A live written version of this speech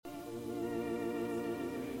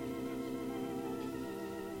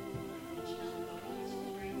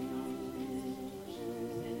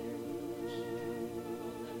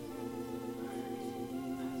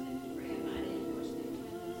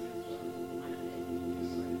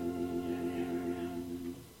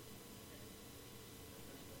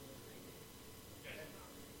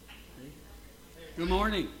Good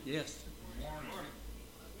morning. Yes. Good morning.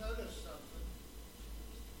 I've noticed something.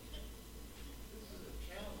 This is a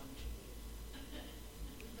challenge.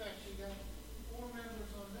 We've actually got 4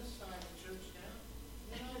 members on this side of the church now,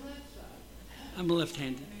 and on that side. I'm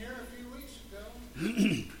left-handed. And here a few weeks ago,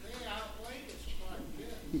 they outweighed us quite a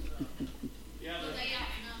bit. So. Yeah,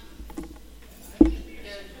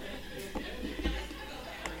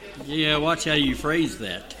 Yeah, watch how you phrase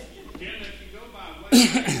that. Jim, if you go by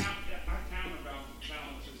weight, our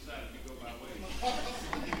counterbalance is set if you go by weight.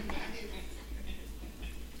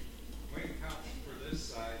 Weight counts for this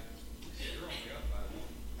side. You're only up by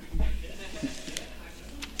 1.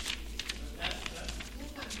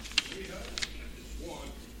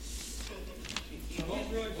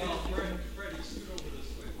 Well, Freddie, scoot over this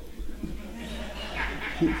way.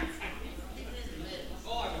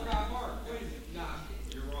 Oh, I forgot Mark. Wait a minute. Nah,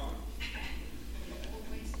 you're wrong.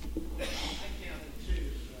 I counted 2,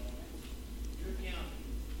 so you're counting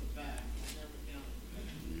the back. I never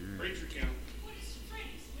counted. Preacher count.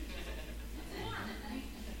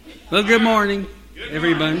 Well, good morning, Good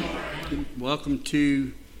everyone. morning. Welcome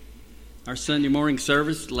to our Sunday morning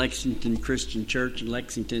service, Lexington Christian Church in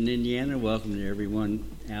Lexington, Indiana. Welcome to everyone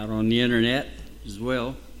out on the internet as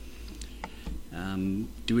well.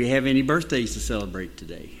 Do we have any birthdays to celebrate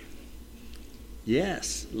today?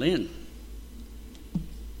 Yes, Lynn.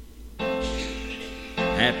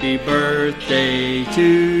 Happy birthday to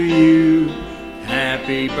you.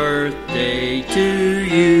 Happy birthday to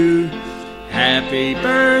you. Happy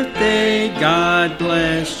birthday, God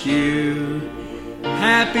bless you.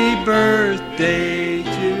 Happy birthday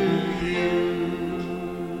to you.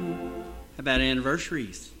 How about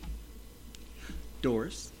anniversaries?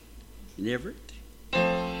 Doris and Everett.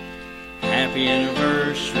 Happy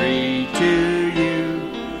anniversary to you.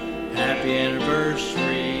 Happy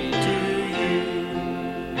anniversary to you.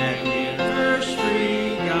 Happy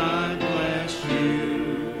anniversary, God bless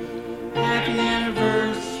you. Happy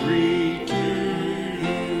anniversary to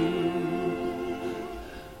you.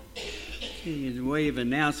 Okay, in the way of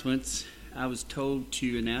announcements, I was told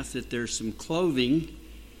to announce that there's some clothing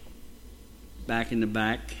back in the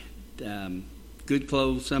back. Good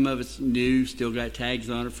clothes, some of it's new, still got tags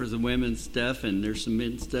on it for the women's stuff, and there's some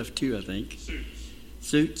men's stuff too, I think.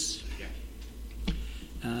 Suits.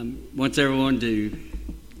 Yeah. Wants everyone to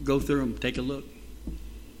go through them, take a look.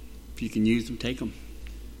 If you can use them, take them.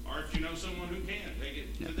 Or if you know someone who can, take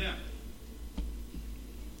it to them.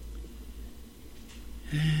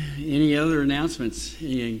 Any other announcements,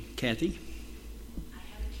 Kathy? I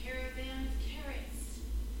have a caravan of carrots.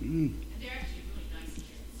 Mm. And they're actually really nice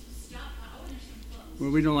carrots. So stop by. Oh, and there's some clothes.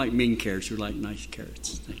 Well, we don't like mean carrots. We like nice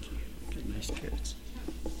carrots. Thank you. Got nice carrots.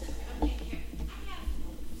 Okay, here. I have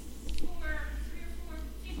 3 or 4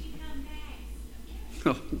 50-pound bags of carrots.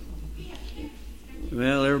 Oh. We have carrots.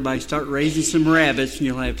 Well, everybody start raising some rabbits, and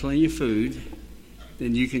you'll have plenty of food.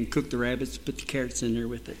 Then you can cook the rabbits, put the carrots in there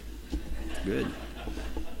with it. Good.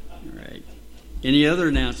 All right. Any other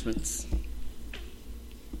announcements?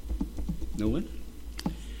 No one?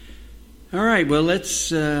 All right. Well,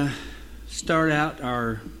 let's start out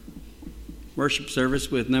our worship service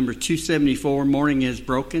with number 274, Morning Is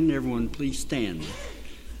Broken. Everyone, please stand.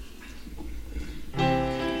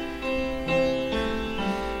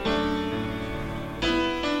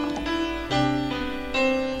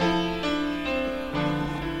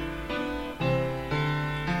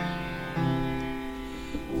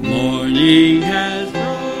 Morning has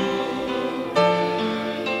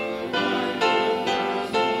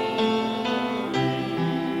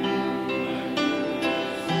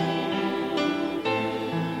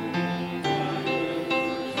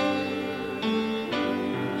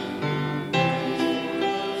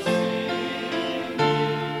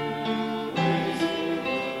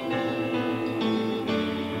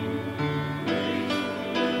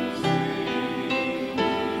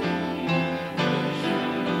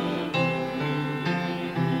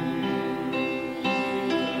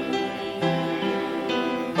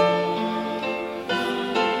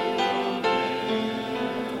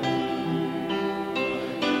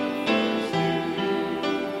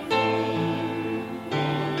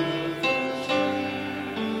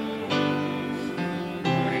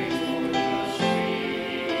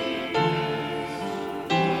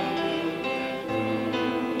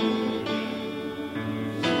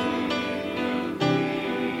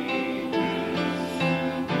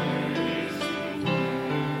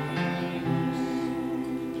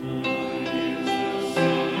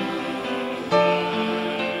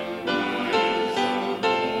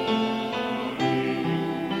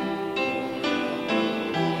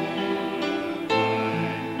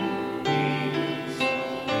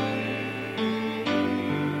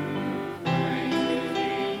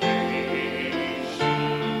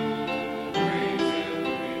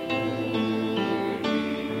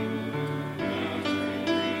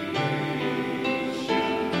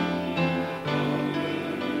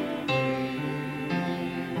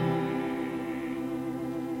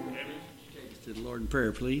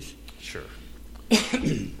prayer, please. Sure.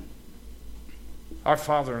 Our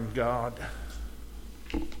Father in God,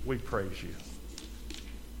 we praise you.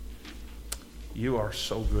 You are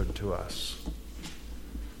so good to us.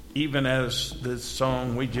 Even as the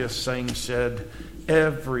song we just sang said,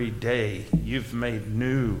 every day you've made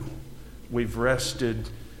new. We've rested,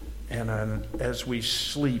 and as we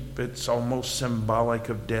sleep, it's almost symbolic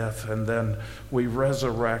of death, and then we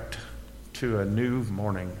resurrect to a new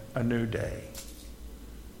morning, a new day,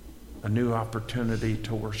 a new opportunity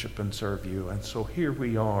to worship and serve you. And so here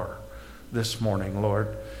we are this morning,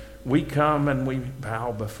 Lord. We come and we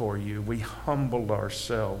bow before you. We humble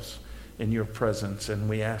ourselves in your presence, and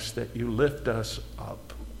we ask that you lift us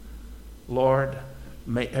up. Lord,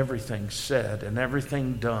 may everything said and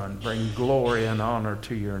everything done bring glory and honor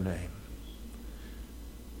to your name.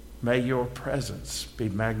 May your presence be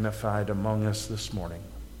magnified among us this morning.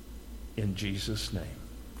 In Jesus' name.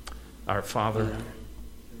 Our Father,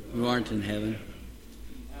 who art in heaven,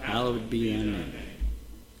 hallowed be thy name.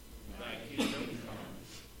 Thy kingdom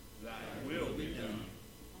come, thy will be done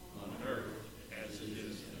on earth as it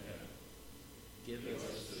is in heaven. Give us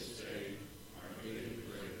this day our daily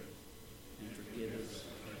bread, and forgive us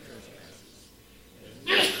our trespasses, as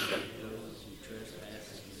we forgive those who trespass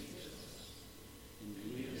against us. And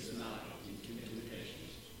lead us not into temptation,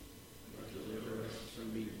 but deliver us from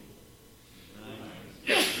evil. Thine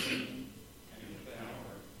is the kingdom, And the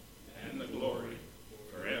power and the glory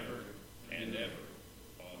forever and ever.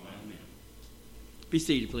 Amen. Be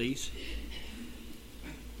seated, please.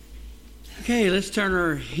 Okay, let's turn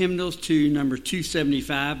our hymnals to number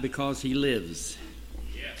 275, Because He Lives.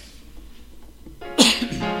 Yes.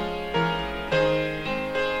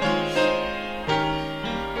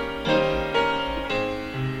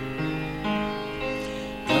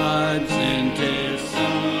 God sent His Son.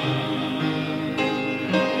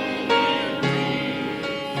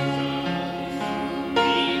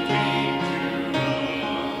 He came to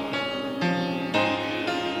love.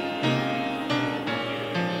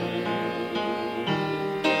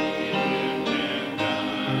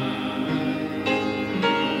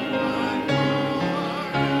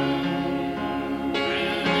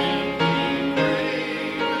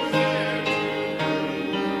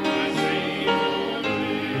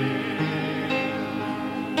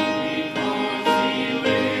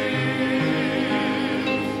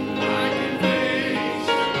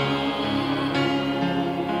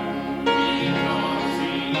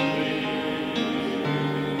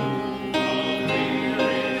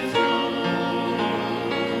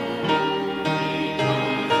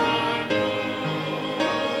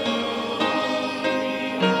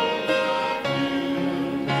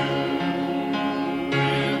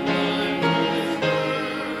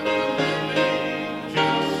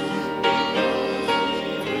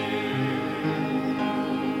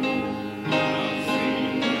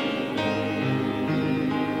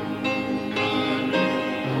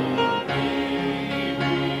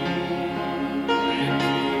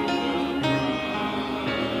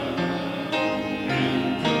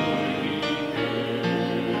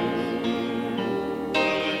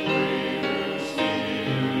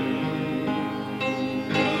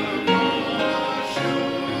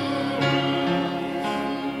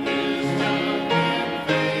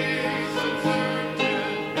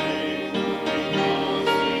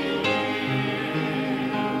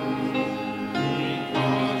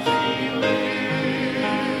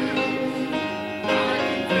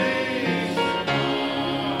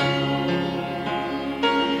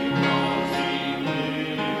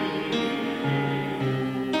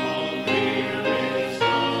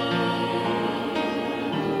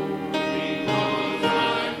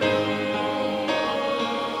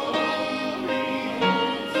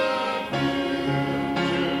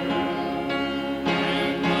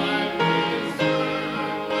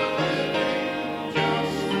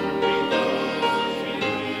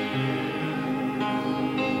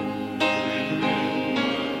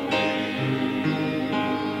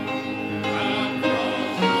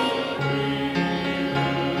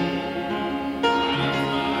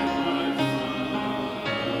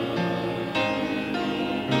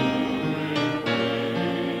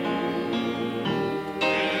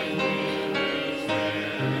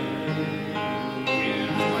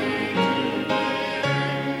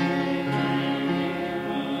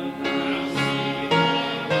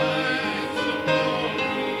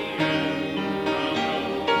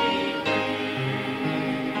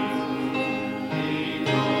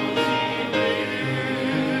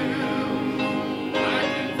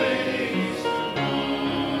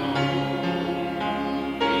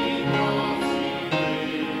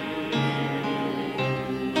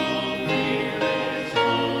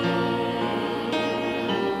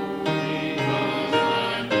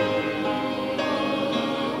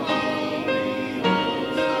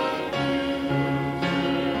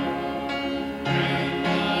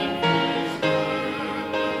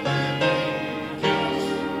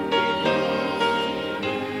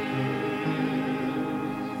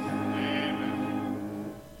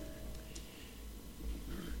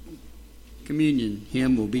 communion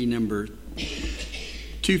hymn will be number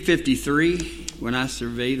 253, When I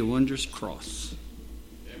Survey the Wondrous Cross.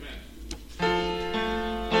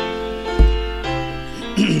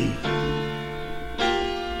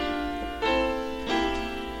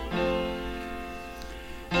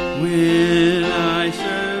 When I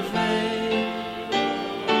survey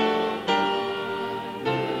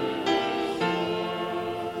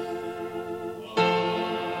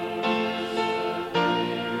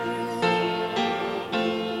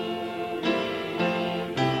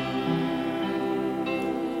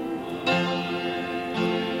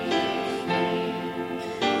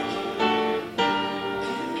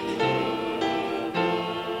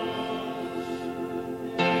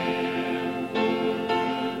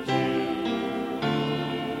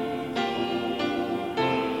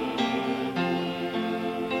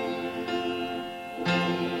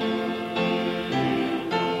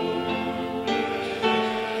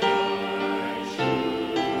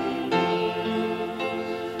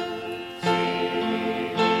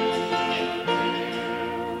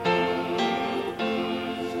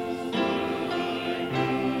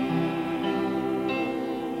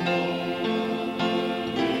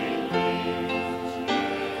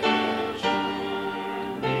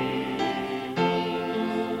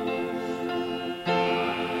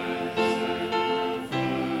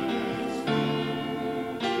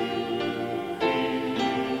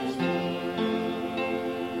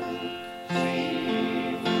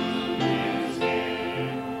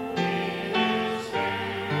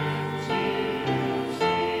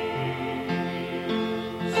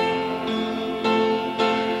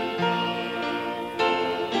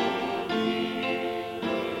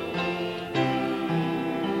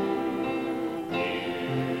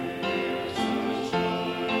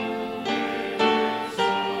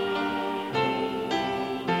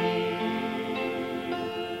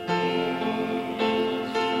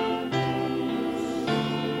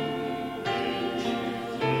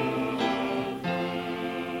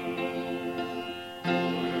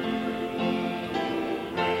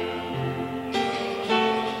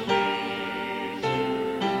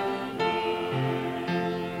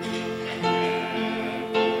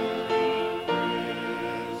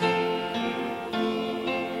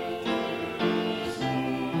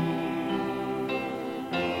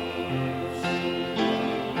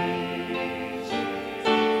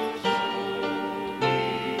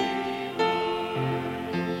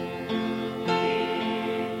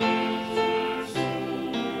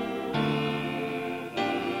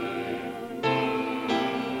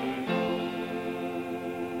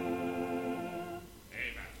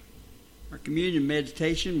communion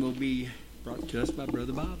meditation will be brought to us by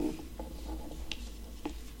Brother Bob.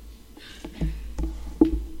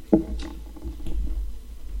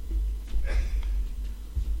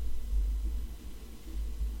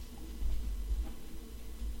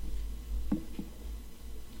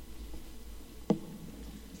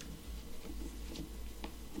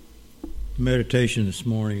 Meditation this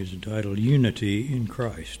morning is entitled Unity in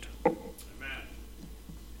Christ.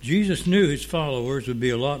 Jesus knew his followers would be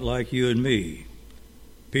a lot like you and me,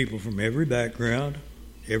 people from every background,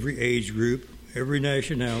 every age group, every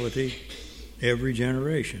nationality, every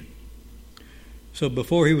generation. So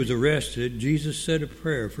before he was arrested, Jesus said a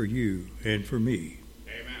prayer for you and for me.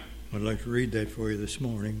 Amen. I'd like to read that for you this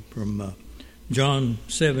morning from John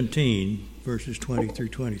 17, verses 20 through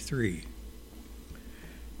 23.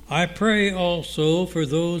 I pray also for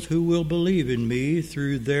those who will believe in me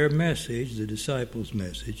through their message, the disciples'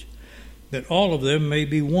 message, that all of them may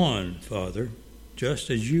be one, Father, just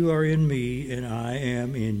as you are in me and I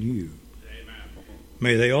am in you. Amen.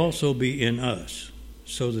 May they also be in us,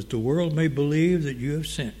 so that the world may believe that you have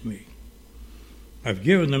sent me. I've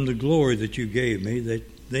given them the glory that you gave me,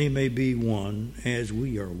 that they may be one as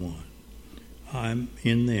we are one. I'm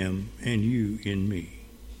in them and you in me.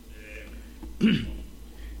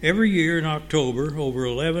 Every year in October, over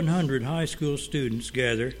 1,100 high school students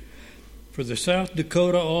gather for the South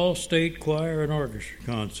Dakota All-State Choir and Orchestra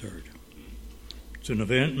Concert. It's an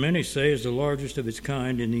event many say is the largest of its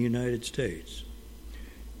kind in the United States.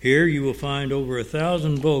 Here you will find over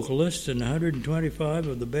 1,000 vocalists and 125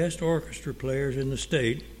 of the best orchestra players in the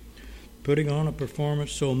state putting on a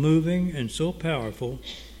performance so moving and so powerful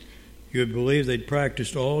you would believe they'd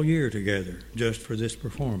practiced all year together just for this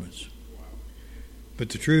performance. But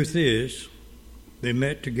the truth is, they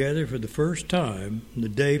met together for the first time the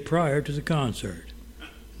day prior to the concert,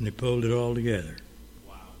 and they pulled it all together.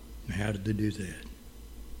 Wow. And how did they do that?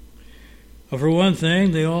 Well, for one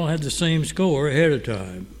thing, they all had the same score ahead of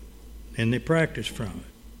time, and they practiced from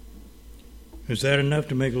it. Is that enough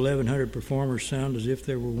to make 1,100 performers sound as if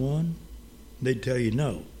they were one? they'd tell you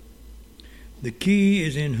no. The key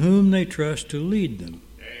is in whom they trust to lead them.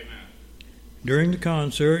 Amen. During the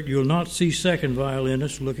concert, you'll not see second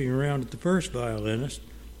violinists looking around at the first violinist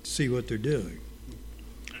to see what they're doing.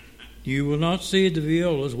 You will not see the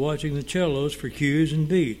violas watching the cellos for cues and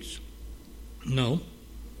beats. No,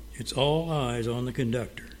 it's all eyes on the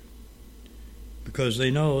conductor, because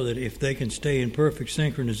they know that if they can stay in perfect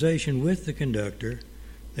synchronization with the conductor,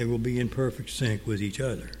 they will be in perfect sync with each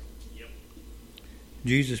other. Yep.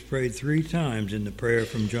 Jesus prayed 3 times in the prayer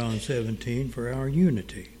from John 17 for our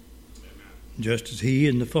unity, just as he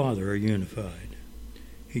and the Father are unified.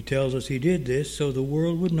 He tells us he did this so the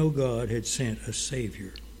world would know God had sent a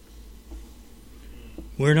Savior.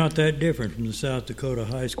 We're not that different from the South Dakota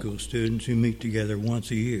high school students who meet together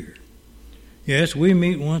once a year. Yes, we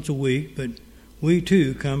meet once a week, but we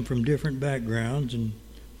too come from different backgrounds and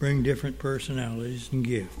bring different personalities and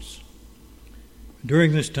gifts.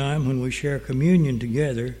 During this time when we share communion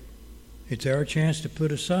together, it's our chance to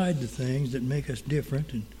put aside the things that make us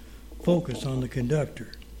different and focus on the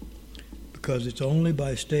conductor, because it's only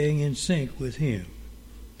by staying in sync with him,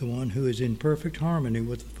 the one who is in perfect harmony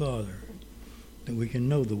with the Father, that we can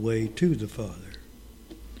know the way to the Father.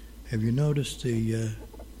 Have you noticed the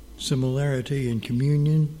similarity in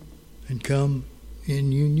communion and come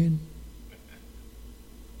in union?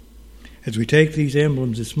 As we take these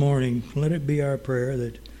emblems this morning, let it be our prayer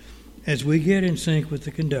that as we get in sync with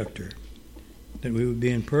the conductor, that we would be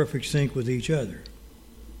in perfect sync with each other.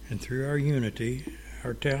 And through our unity,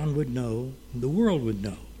 our town would know, the world would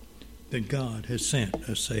know, that God has sent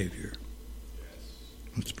a Savior.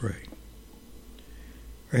 Let's pray.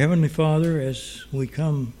 Our Heavenly Father, as we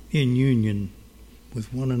come in union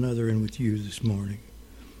with one another and with you this morning,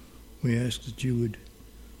 we ask that you would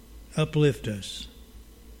uplift us.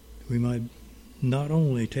 We might not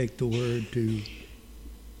only take the word to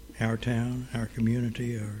our town, our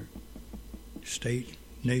community, our state,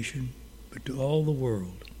 nation, but to all the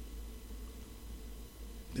world,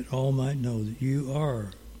 that all might know that you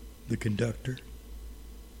are the conductor,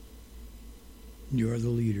 you are the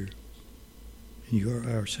leader, and you are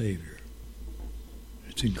our Savior.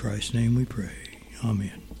 It's in Christ's name we pray.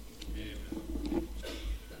 Amen.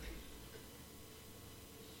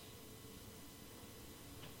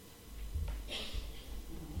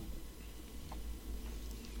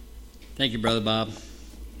 Thank you, Brother Bob.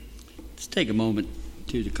 Let's take a moment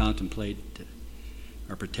to contemplate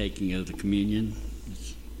our partaking of the communion.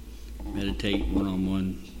 Let's meditate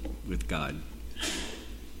one-on-one with God.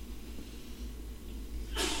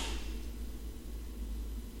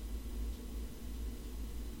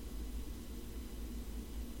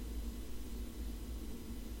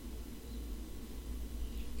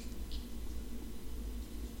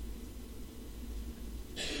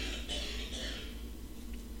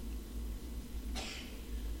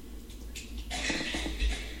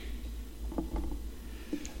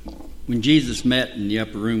 When Jesus met in the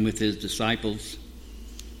upper room with his disciples,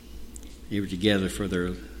 they were together for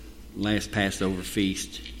their last Passover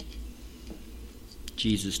feast.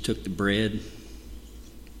 Jesus took the bread,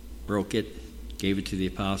 broke it, gave it to the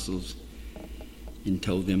apostles, and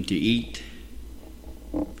told them to eat,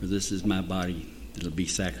 for this is my body that will be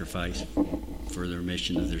sacrificed for the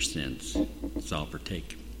remission of their sins. Let's all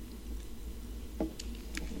partake.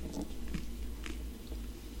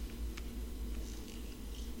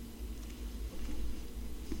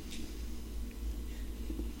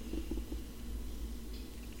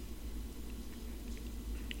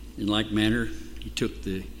 In like manner, he took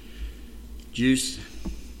the juice,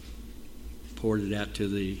 poured it out to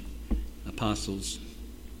the apostles,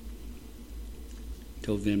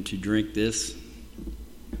 told them to drink this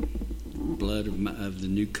blood of the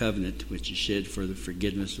new covenant, which is shed for the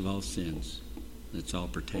forgiveness of all sins. Let's all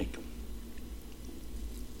partake.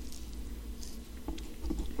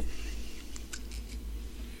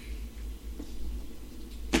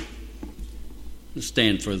 Let's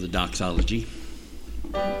stand for the doxology.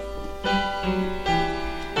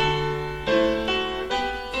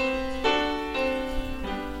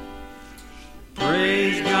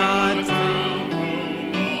 Praise God from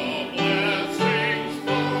whom all blessings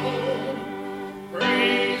flow.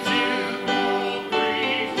 Praise Him, all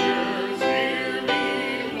creatures here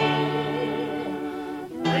below.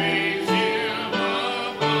 Praise Him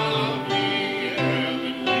above the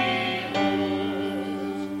heavenly hosts.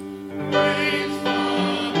 Praise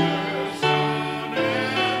Father, Son,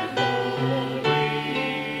 and Holy Ghost.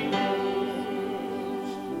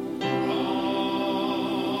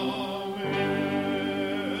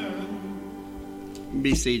 Amen.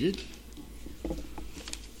 Be seated.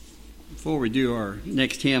 Before we do our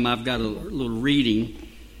next hymn, I've got a little reading.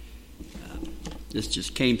 This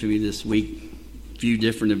just came to me this week. A few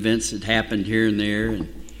different events that happened here and there,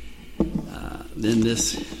 and then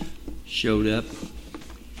this showed up,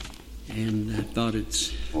 and I thought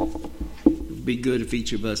it would be good if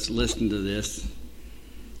each of us listened to this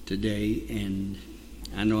today, and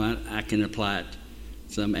I know I can apply it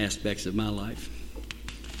to some aspects of my life.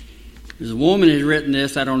 There's a woman who had written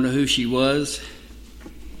this. I don't know who she was,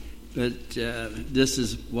 but this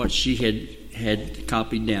is what she had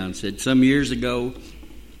copied down. It said, "Some years ago,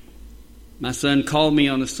 my son called me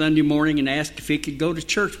on a Sunday morning and asked if he could go to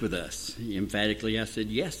church with us. Emphatically, I said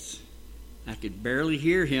yes. I could barely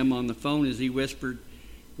hear him on the phone as he whispered,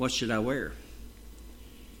 'What should I wear?'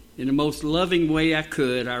 In the most loving way I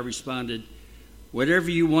could, I responded,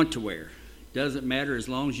 'Whatever you want to wear. Doesn't matter as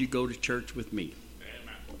long as you go to church with me.'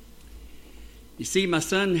 You see, my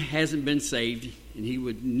son hasn't been saved, and he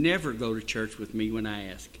would never go to church with me when I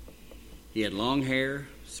asked. He had long hair,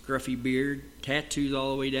 scruffy beard, tattoos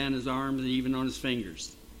all the way down his arms and even on his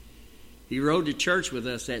fingers. He rode to church with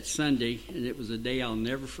us that Sunday, and it was a day I'll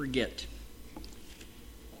never forget.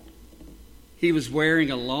 He was wearing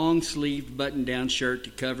a long-sleeved button-down shirt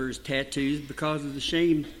to cover his tattoos because of the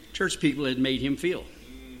shame church people had made him feel.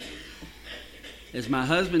 As my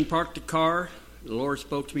husband parked the car, the Lord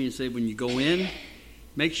spoke to me and said, 'When you go in,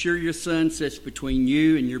 make sure your son sits between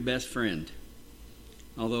you and your best friend.'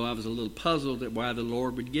 Although I was a little puzzled at why the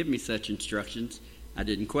Lord would give me such instructions, I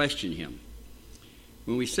didn't question him.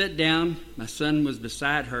 When we sat down, my son was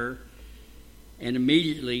beside her, and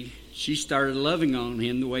immediately she started loving on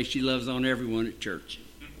him the way she loves on everyone at church.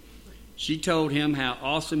 She told him how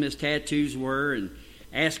awesome his tattoos were and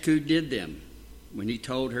asked who did them. When he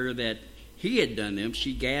told her that he had done them,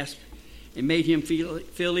 she gasped and made him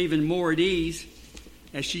feel even more at ease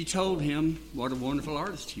as she told him what a wonderful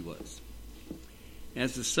artist he was.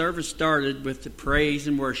 As the service started with the praise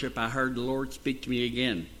and worship, I heard the Lord speak to me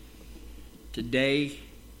again. 'Today,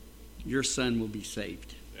 your son will be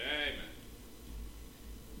saved.' Amen.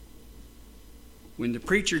 When the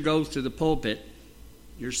preacher goes to the pulpit,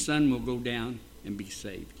 your son will go down and be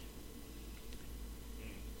saved."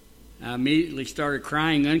 I immediately started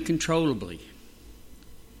crying uncontrollably.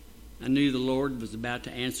 I knew the Lord was about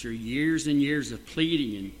to answer years and years of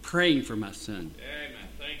pleading and praying for my son. Amen.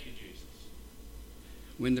 Thank you, Jesus.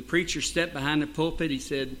 When the preacher stepped behind the pulpit, he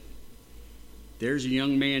said, "There's a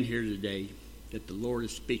young man here today that the Lord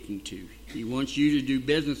is speaking to. He wants you to do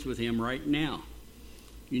business with him right now.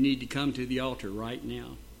 You need to come to the altar right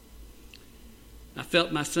now." I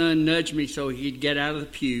felt my son nudge me so he'd get out of the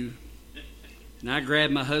pew, and I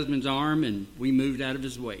grabbed my husband's arm and we moved out of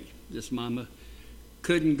his way. This mama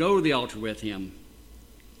couldn't go to the altar with him.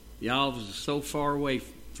 The aisle was so far away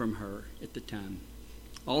from her at the time.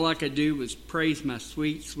 All I could do was praise my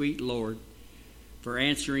sweet, sweet Lord for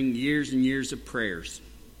answering years and years of prayers.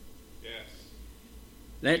 Yes.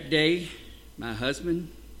 That day, my husband,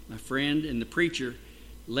 my friend, and the preacher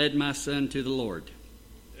led my son to the Lord.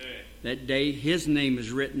 That day, his name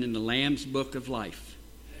is written in the Lamb's Book of Life.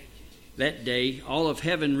 That day, all of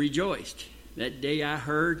heaven rejoiced. That day I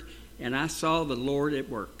heard and I saw the Lord at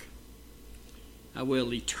work. I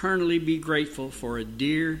will eternally be grateful for a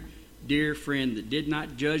dear, dear friend that did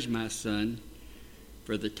not judge my son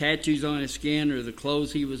for the tattoos on his skin or the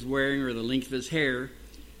clothes he was wearing or the length of his hair,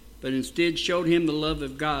 but instead showed him the love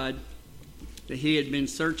of God that he had been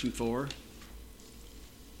searching for.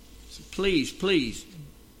 So please, please,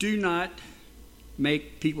 do not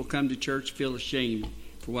make people come to church feel ashamed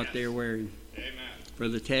for what they're wearing, Amen. for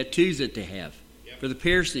the tattoos that they have, for the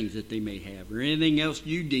piercings that they may have, or anything else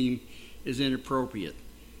you deem is inappropriate.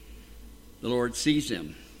 The Lord sees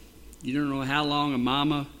them. You don't know how long a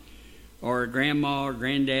mama or a grandma or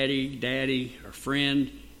granddaddy, daddy, or friend,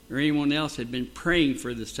 or anyone else had been praying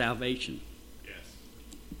for the salvation. Yes.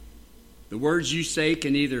 The words you say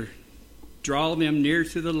can either draw them near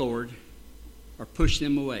to the Lord or push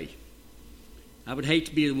them away. I would hate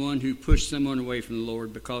to be the one who pushed someone away from the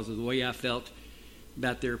Lord because of the way I felt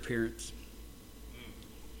about their appearance.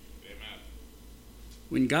 Amen.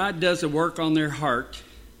 When God does a work on their heart,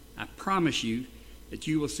 I promise you that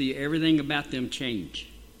you will see everything about them change.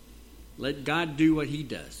 Let God do what he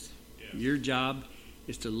does. Yes. Your job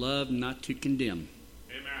is to love, not to condemn.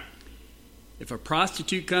 Amen. If a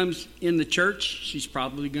prostitute comes in the church, she's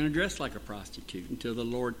probably going to dress like a prostitute until the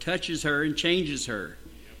Lord touches her and changes her.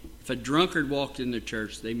 If a drunkard walked in the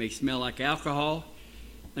church, they may smell like alcohol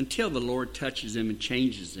until the Lord touches them and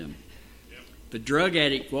changes them. Yep. If a drug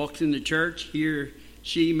addict walks in the church, he or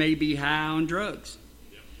she may be high on drugs.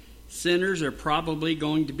 Yep. Sinners are probably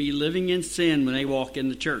going to be living in sin when they walk in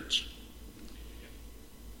the church.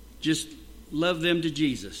 Just love them to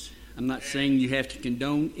Jesus. I'm not saying you have to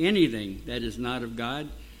condone anything that is not of God,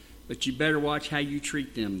 but you better watch how you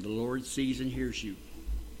treat them. The Lord sees and hears you.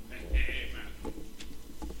 Amen.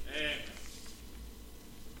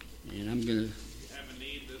 Amen. And I'm going to You have a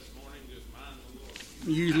need this morning, just mind the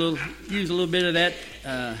Lord. use a little bit of that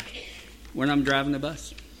when I'm driving the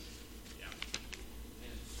bus.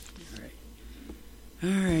 All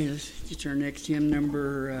right, let's get to our next hymn,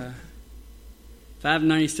 number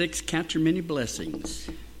 596, Count Your Many Blessings.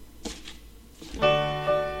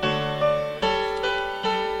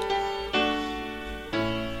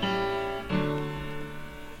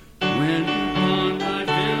 When upon thy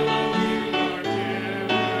pillow you are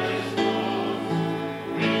careless lost,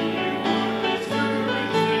 when you are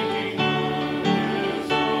discouraged thinking all is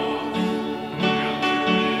lost, count your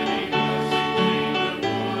many blessings, name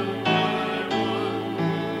them one by one,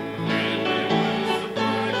 and they will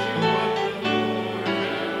surprise you what the Lord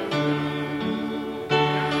has done.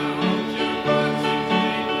 Count your blessings,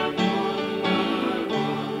 name them one by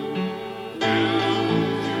one. Count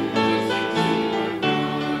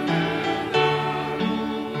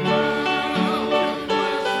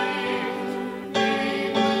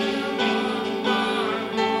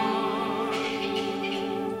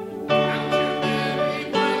your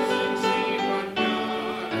blessings, Lord God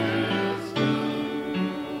has done.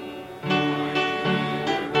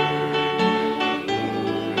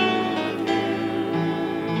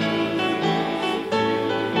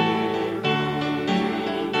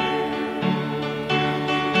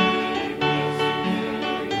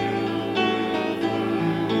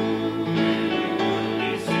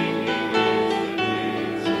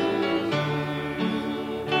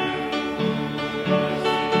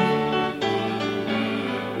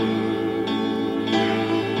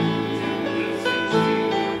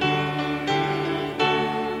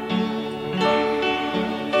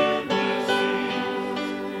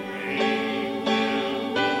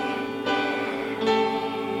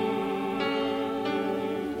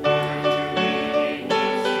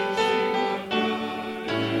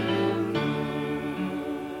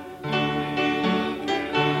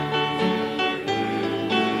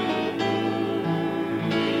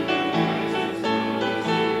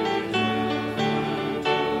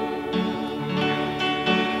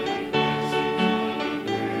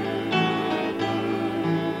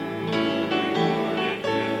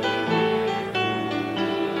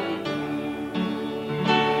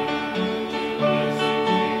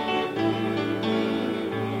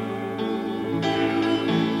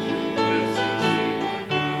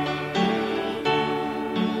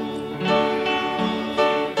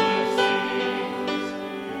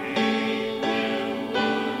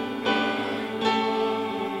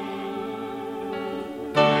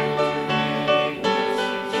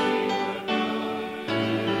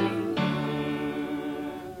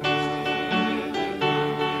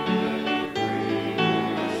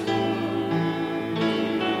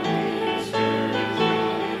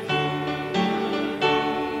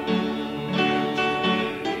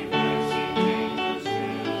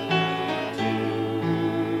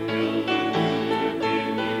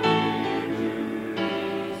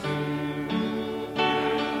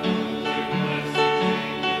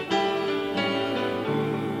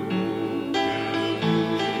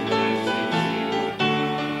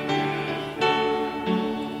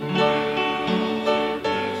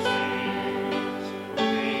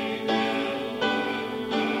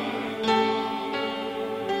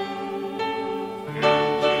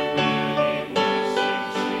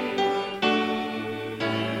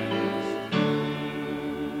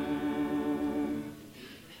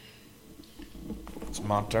 It's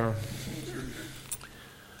my turn.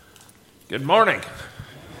 Good morning.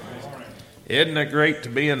 Isn't it great to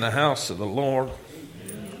be in the house of the Lord?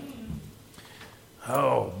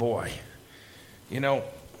 Oh, boy. You know,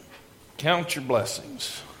 count your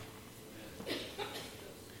blessings.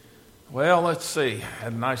 Well, let's see.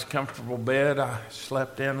 Had a nice, comfortable bed I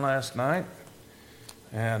slept in last night.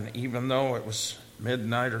 And even though it was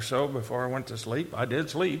midnight or so before I went to sleep, I did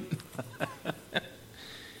sleep.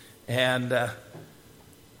 And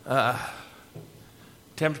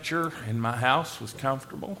temperature in my house was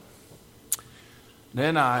comfortable.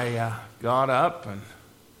 Then I got up and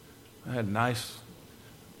I had a nice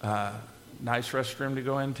restroom to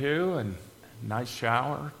go into and nice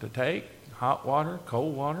shower to take, hot water,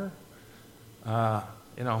 cold water,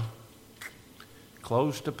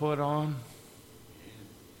 clothes to put on.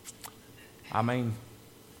 I mean,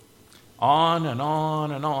 on and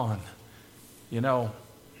on and on. You know,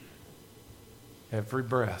 every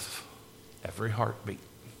breath, every heartbeat.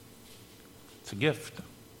 It's a gift.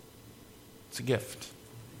 It's a gift.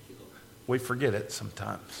 We forget it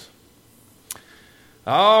sometimes.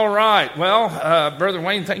 All right. Well, Brother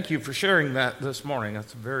Wayne, thank you for sharing that this morning.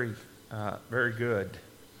 That's a very, very good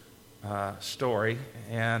story.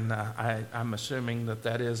 And I'm assuming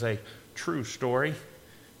that is a true story.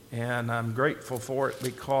 And I'm grateful for it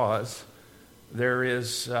because there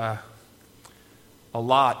is a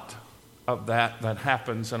lot of that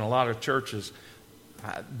happens in a lot of churches.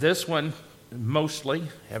 This one, mostly,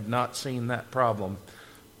 have not seen that problem.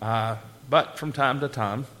 But from time to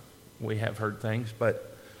time, we have heard things,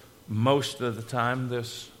 but most of the time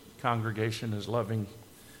this congregation is a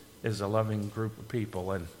loving group of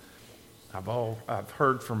people. And I've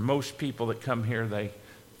heard from most people that come here, they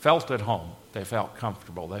felt at home, they felt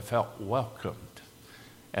comfortable, they felt welcomed.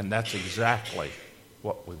 And that's exactly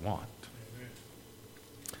what we want.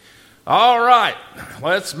 All right,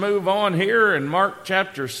 let's move on here in Mark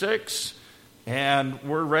chapter 6. And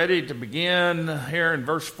we're ready to begin here in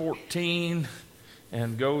verse 14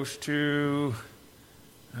 and goes to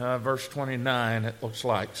verse 29, it looks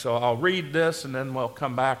like. So I'll read this and then we'll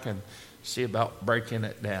come back and see about breaking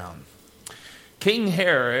it down. King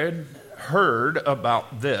Herod heard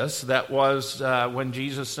about this. That was when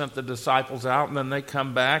Jesus sent the disciples out, and then they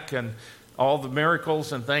come back and all the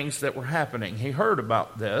miracles and things that were happening. He heard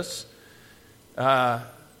about this. For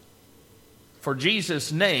Jesus'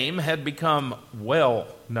 name had become well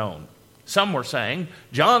known. Some were saying,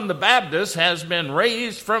 John the Baptist has been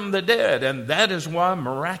raised from the dead, and that is why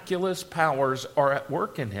miraculous powers are at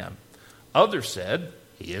work in him. Others said,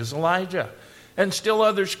 he is Elijah. And still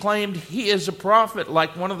others claimed he is a prophet,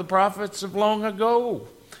 like one of the prophets of long ago.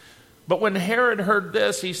 But when Herod heard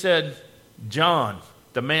this, he said, John,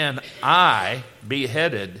 the man I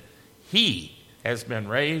beheaded, he has been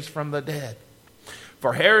raised from the dead.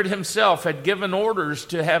 For Herod himself had given orders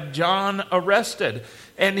to have John arrested,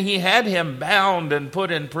 and he had him bound and put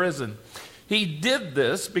in prison. He did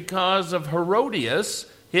this because of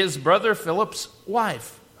Herodias, his brother Philip's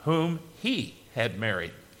wife, whom he had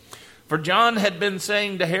married. For John had been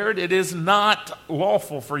saying to Herod, it is not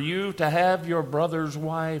lawful for you to have your brother's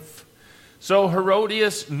wife. So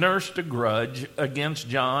Herodias nursed a grudge against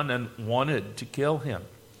John and wanted to kill him.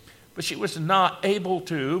 But she was not able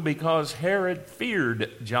to because Herod feared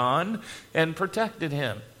John and protected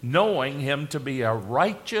him, knowing him to be a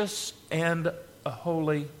righteous and a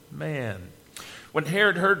holy man. When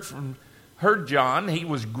Herod heard John, he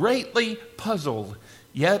was greatly puzzled,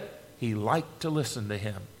 yet he liked to listen to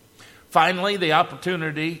him. Finally, the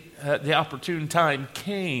opportune time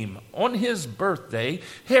came. On his birthday,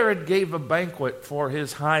 Herod gave a banquet for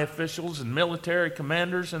his high officials and military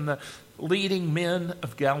commanders and the leading men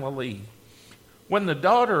of Galilee. When the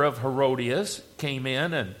daughter of Herodias came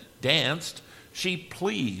in and danced, she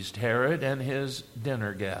pleased Herod and his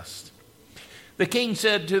dinner guests. The king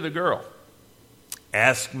said to the girl,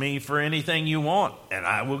 ask me for anything you want, and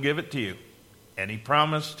I will give it to you. And he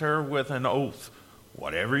promised her with an oath,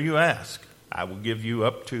 whatever you ask, I will give you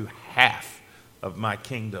up to half of my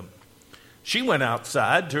kingdom. She went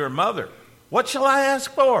outside to her mother. What shall I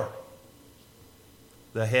ask for?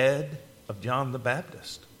 The head of John the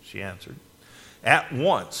Baptist, she answered. At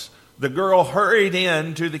once, the girl hurried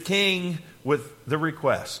in to the king with the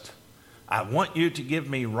request. I want you to give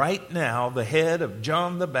me right now the head of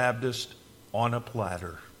John the Baptist on a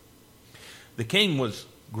platter. The king was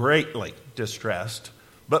greatly distressed,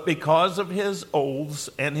 but because of his oaths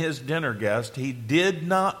and his dinner guest, he did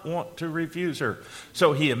not want to refuse her.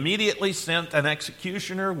 So he immediately sent an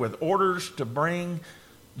executioner with orders to bring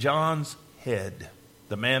John's head.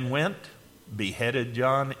 The man went, beheaded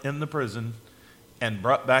John in the prison, and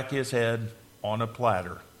brought back his head on a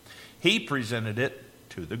platter. He presented it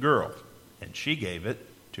to the girl, and she gave it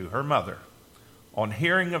to her mother. On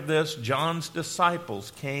hearing of this, John's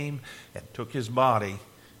disciples came and took his body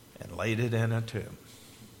and laid it in a tomb.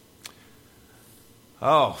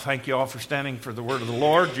 Oh, thank you all for standing for the word of the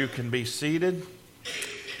Lord. You can be seated.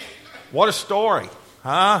 What a story,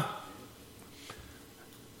 huh?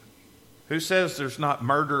 Who says there's not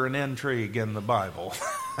murder and intrigue in the Bible?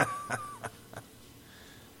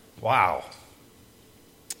 Wow.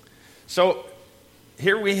 So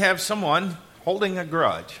here we have someone holding a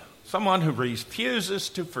grudge, someone who refuses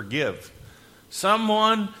to forgive,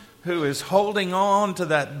 someone who is holding on to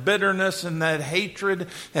that bitterness and that hatred,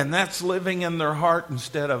 and that's living in their heart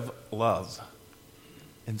instead of love,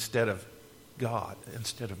 instead of God,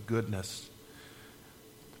 instead of goodness.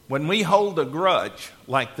 When we hold a grudge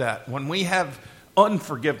like that, when we have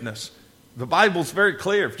unforgiveness, the Bible's very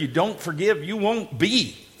clear. If you don't forgive, you won't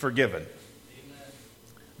be forgiven.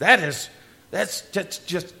 Amen. That's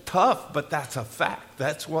just tough, but that's a fact.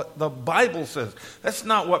 That's what the Bible says. That's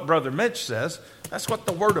not what Brother Mitch says. That's what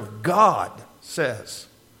the Word of God says.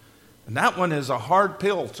 And that one is a hard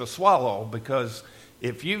pill to swallow, because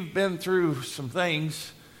if you've been through some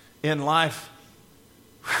things in life,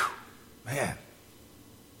 man,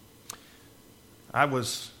 I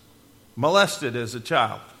was molested as a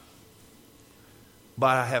child,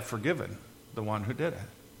 but I have forgiven the one who did it.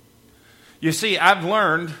 You see, I've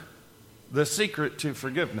learned the secret to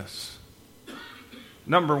forgiveness.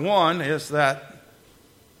 Number one is that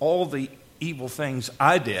all the evil things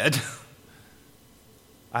I did,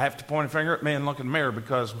 I have to point a finger at me and look in the mirror,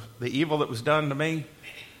 because the evil that was done to me,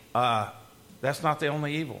 that's not the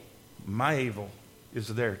only evil. My evil is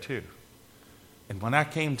there too. And when I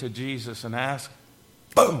came to Jesus and asked,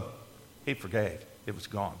 boom, he forgave. It was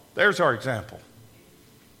gone. There's our example.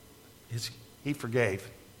 He forgave,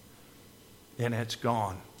 and it's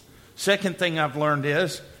gone. Second thing I've learned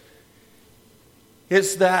is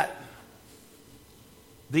that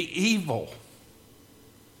the evil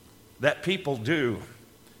that people do,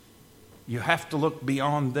 you have to look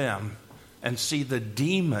beyond them and see the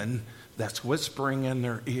demon that's whispering in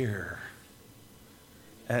their ear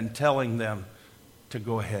and telling them to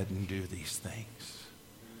go ahead and do these things.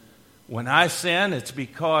 When I sin, it's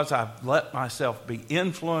because I've let myself be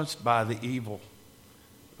influenced by the evil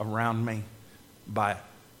around me, by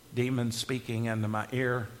demons speaking into my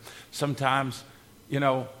ear. Sometimes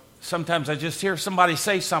I just hear somebody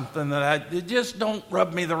say something that it just don't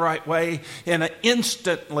rub me the right way, and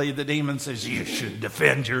instantly the demon says, you should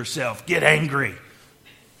defend yourself, get angry.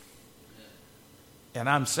 And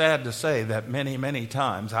I'm sad to say that many, many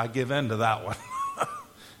times I give in to that one.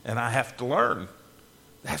 And I have to learn.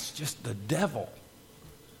 That's just the devil.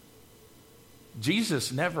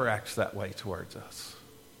 Jesus never acts that way towards us.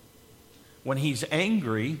 When he's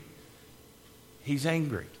angry, he's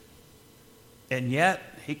angry. And yet,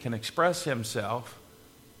 he can express himself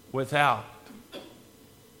without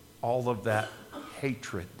all of that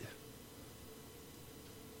hatred.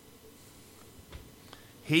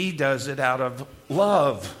 He does it out of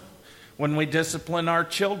love. When we discipline our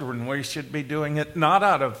children, we should be doing it not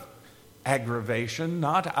out of aggravation,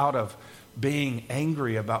 not out of being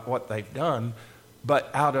angry about what they've done,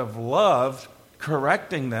 but out of love,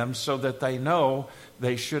 correcting them so that they know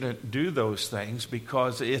they shouldn't do those things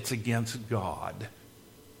because it's against God,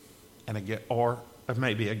 or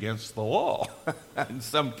maybe against the law in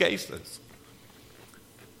some cases.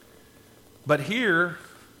 But here,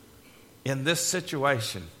 in this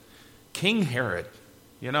situation, King Herod,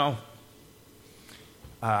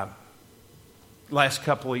 last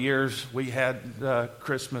couple of years we had the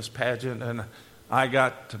Christmas pageant, and I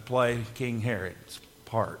got to play King Herod's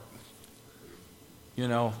part.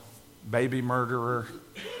 Baby murderer,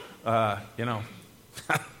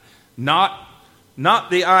 not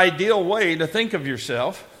the ideal way to think of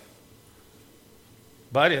yourself,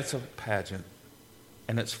 but it's a pageant,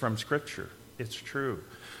 and it's from Scripture. It's true.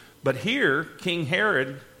 But here, King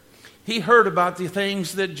Herod, he heard about the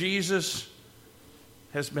things that Jesus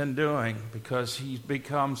has been doing because he's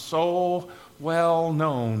become so well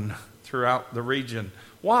known throughout the region.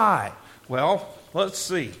 Why? Well, let's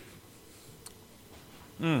see.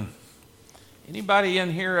 Anybody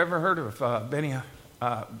in here ever heard of Benihana?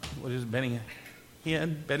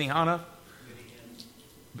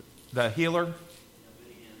 The healer?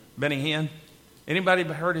 Benny Hinn? Anybody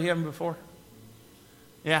heard of him before?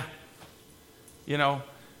 Yeah.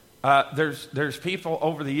 There's people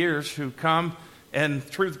over the years who come, and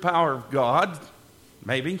through the power of God,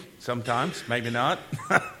 maybe, sometimes, maybe not,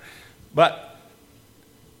 but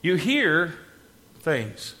you hear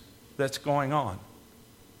things that's going on.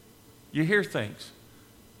 You hear things.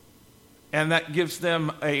 And that gives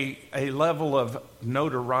them a level of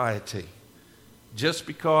notoriety just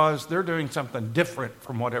because they're doing something different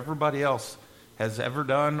from what everybody else has ever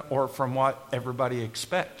done or from what everybody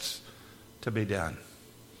expects to be done.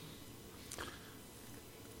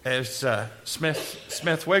 As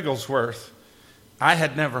Smith Wigglesworth, I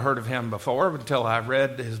had never heard of him before until I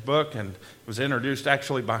read his book, and it was introduced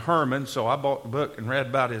actually by Herman, so I bought the book and read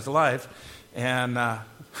about his life. And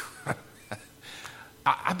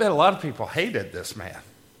I bet a lot of people hated this man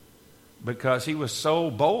because he was so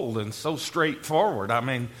bold and so straightforward. I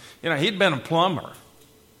mean, he'd been a plumber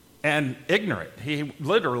and ignorant.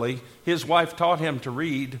 His wife taught him to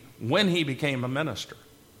read when he became a minister.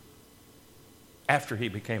 After he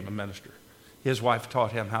became a minister, his wife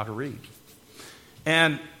taught him how to read.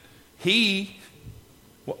 And he,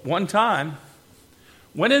 one time,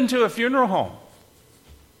 went into a funeral home.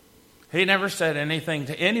 He never said anything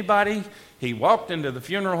to anybody. He walked into the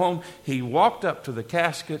funeral home. He walked up to the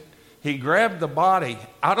casket. He grabbed the body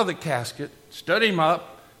out of the casket, stood him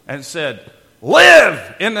up, and said,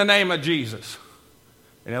 live in the name of Jesus.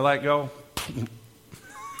 And they let go.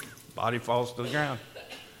 Body falls to the ground.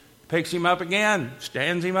 Picks him up again,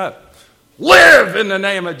 stands him up. Live in the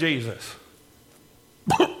name of Jesus.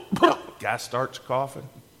 Guy starts coughing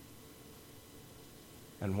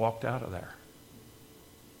and walked out of there.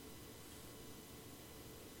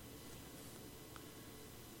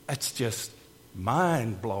 That's just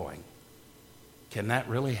mind-blowing. Can that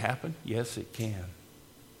really happen? Yes, it can.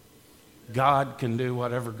 God can do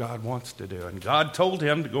whatever God wants to do. And God told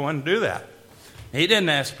him to go and do that. He didn't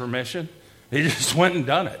ask permission. He just went and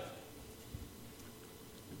done it.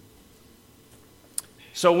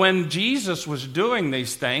 So when Jesus was doing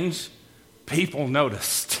these things, people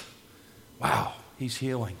noticed. Wow, he's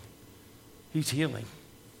healing. He's healing.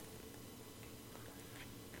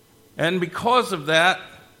 And because of that,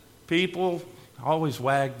 people always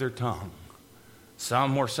wagged their tongue.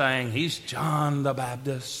 Some were saying, he's John the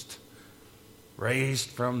Baptist, raised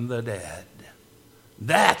from the dead.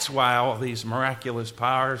 That's why all these miraculous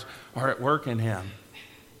powers are at work in him.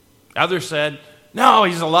 Others said, no,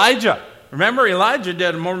 he's Elijah. Remember, Elijah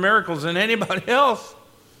did more miracles than anybody else.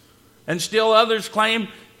 And still others claim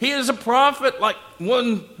he is a prophet like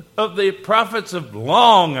one of the prophets of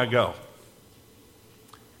long ago.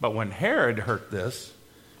 But when Herod heard this,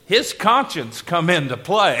 his conscience come into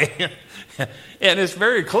play. And it's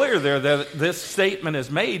very clear there that this statement is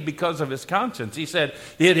made because of his conscience. He said,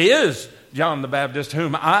 it is John the Baptist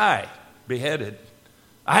whom I beheaded.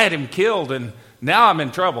 I had him killed and now I'm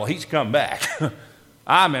in trouble. He's come back.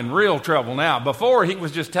 I'm in real trouble now. Before he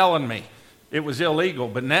was just telling me it was illegal,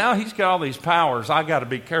 but now he's got all these powers. I got to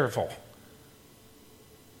be careful.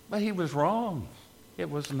 But he was wrong. It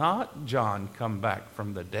was not John come back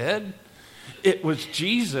from the dead. It was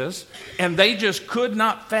Jesus, and they just could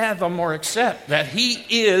not fathom or accept that he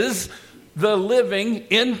is the living,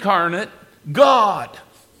 incarnate God,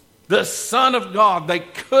 the Son of God. They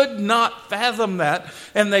could not fathom that,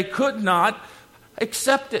 and they could not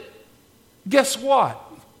accept it. Guess what?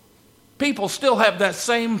 People still have that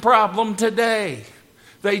same problem today.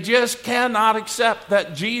 They just cannot accept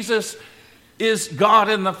that Jesus is God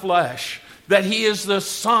in the flesh, that he is the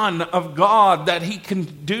Son of God, that he can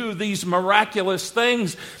do these miraculous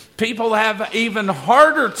things. People have even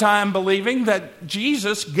harder time believing that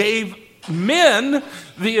Jesus gave men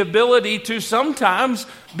the ability to sometimes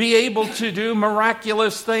be able to do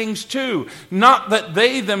miraculous things too. Not that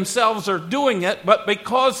they themselves are doing it, but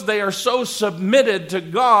because they are so submitted to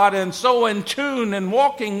God and so in tune and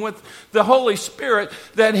walking with the Holy Spirit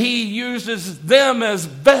that he uses them as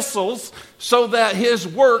vessels so that his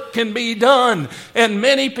work can be done. And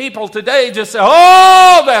many people today just say,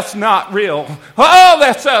 oh, that's not real. Oh,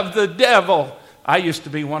 that's of the devil. I used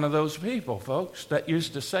to be one of those people, folks, that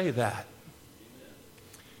used to say that.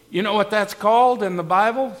 You know what that's called in the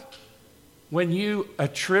Bible? When you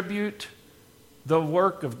attribute the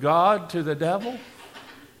work of God to the devil,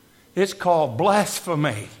 it's called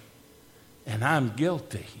blasphemy. And I'm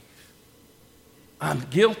guilty. I'm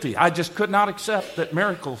guilty. I just could not accept that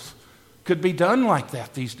miracles could be done like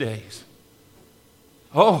that these days.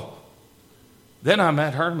 Oh, then I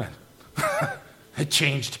met Herman. It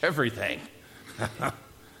changed everything.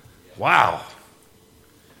 Wow.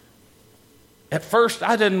 At first,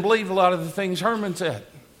 I didn't believe a lot of the things Herman said.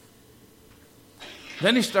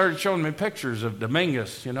 Then he started showing me pictures of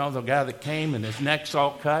Dominguez, you know, the guy that came and his neck's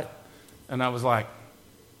all cut. And I was like,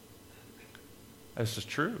 this is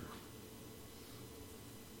true.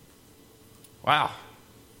 Wow.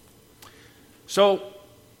 So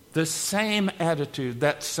the same attitude,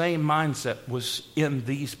 that same mindset was in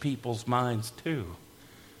these people's minds too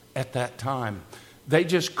at that time. They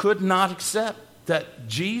just could not accept that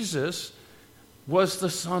Jesus was the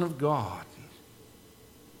Son of God.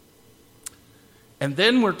 And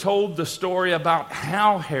then we're told the story about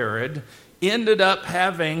how Herod ended up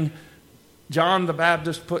having John the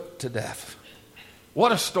Baptist put to death.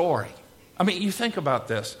 What a story. I mean, you think about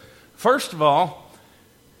this. First of all,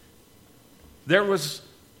 there was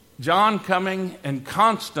John coming and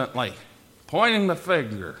constantly pointing the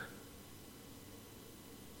finger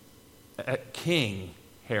at King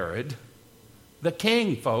Herod. The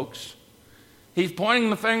king, folks. He's pointing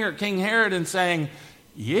the finger at King Herod and saying,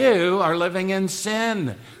 you are living in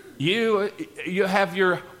sin. You have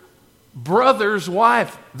your brother's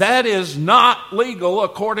wife. That is not legal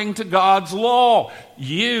according to God's law.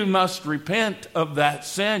 You must repent of that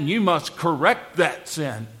sin. You must correct that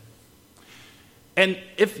sin. And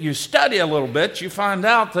if you study a little bit, you find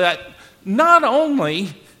out that not only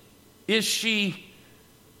was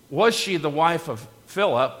she the wife of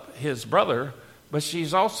Philip, his brother, but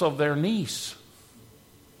she's also their niece.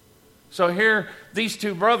 So here, these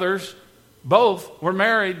two brothers both were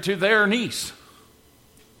married to their niece.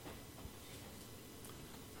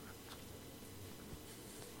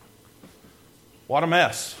 What a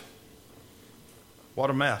mess. What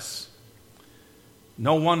a mess.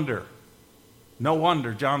 No wonder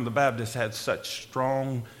John the Baptist had such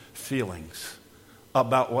strong feelings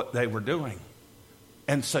about what they were doing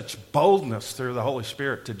and such boldness through the Holy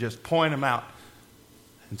Spirit to just point them out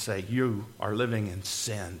and say, you are living in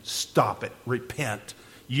sin. Stop it. Repent.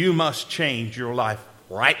 You must change your life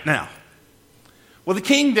right now. Well, the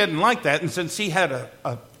king didn't like that, and since he had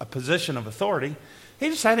a position of authority, he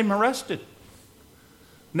just had him arrested.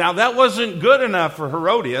 Now, that wasn't good enough for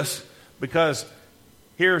Herodias, because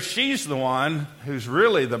here she's the one who's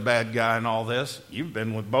really the bad guy in all this. You've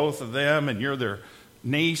been with both of them, and you're their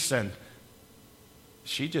niece, and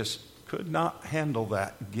she just could not handle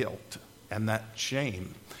that guilt and that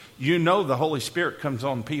shame. You know the Holy Spirit comes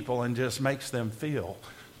on people and just makes them feel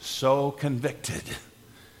so convicted.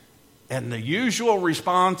 And the usual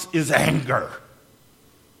response is anger.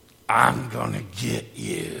 I'm going to get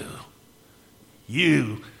you.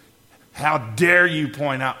 You, how dare you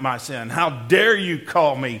point out my sin? How dare you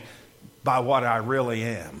call me by what I really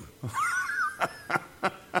am?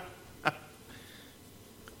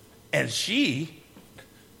 And she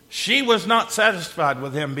was not satisfied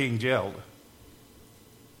with him being jailed.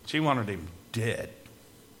 She wanted him dead.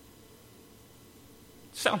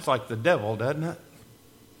 Sounds like the devil, doesn't it?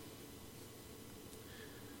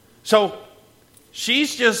 So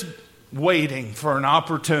she's just waiting for an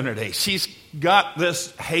opportunity. She's got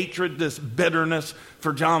this hatred, this bitterness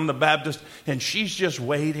for John the Baptist, and she's just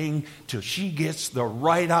waiting till she gets the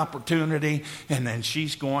right opportunity, and then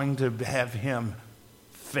she's going to have him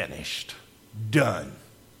finished, done.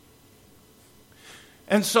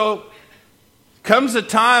 And so comes a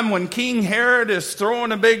time when King Herod is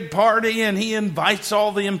throwing a big party, and he invites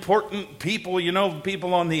all the important people, you know,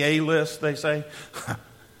 people on the A-list, they say.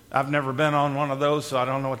 I've never been on one of those, so I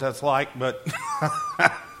don't know what that's like, but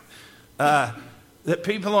the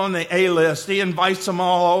people on the A-list, he invites them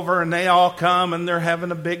all over, and they all come, and they're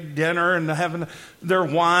having a big dinner, and they're having their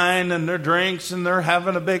wine and their drinks, and they're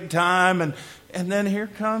having a big time. And then here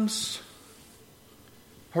comes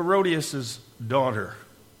Herodias' daughter,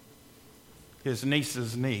 his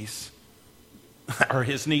niece's niece, or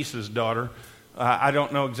his niece's daughter. I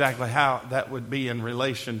don't know exactly how that would be in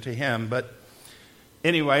relation to him, but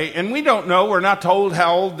anyway, and we don't know. We're not told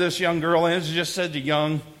how old this young girl is. It just said a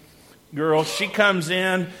young girl. She comes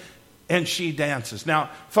in and she dances. Now,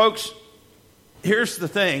 folks, here's the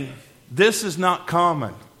thing. This is not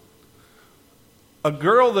common. A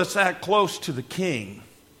girl that's that close to the king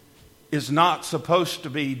is not supposed to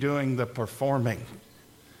be doing the performing.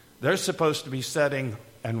 They're supposed to be sitting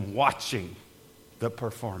and watching the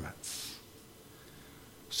performance.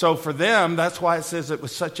 So for them, that's why it says it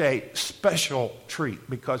was such a special treat,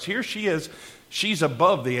 because here she is, she's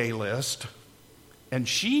above the A-list, and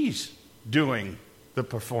she's doing the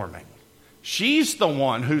performing. She's the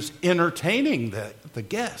one who's entertaining the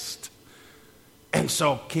guest. And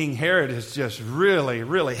so King Herod is just really,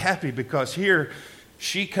 really happy, because here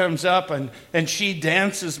she comes up and she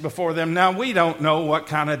dances before them. Now, we don't know what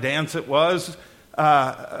kind of dance it was,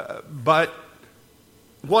 but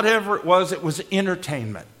whatever it was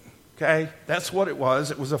entertainment. Okay, that's what it was.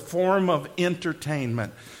 It was a form of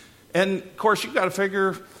entertainment. And, of course, you've got to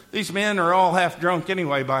figure these men are all half drunk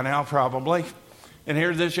anyway by now, probably. And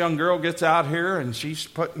here this young girl gets out here, and she's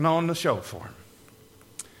putting on the show for them.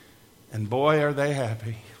 And, boy, are they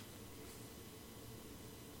happy.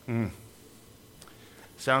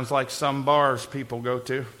 Sounds like some bars people go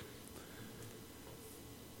to.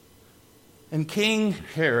 And King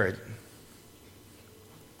Herod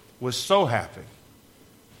was so happy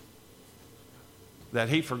that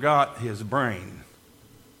he forgot his brain.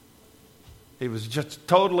 He was just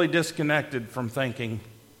totally disconnected from thinking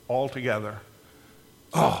altogether.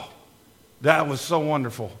 Oh, that was so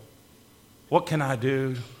wonderful. What can I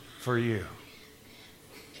do for you?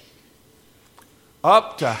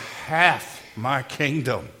 Up to half my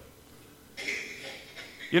kingdom.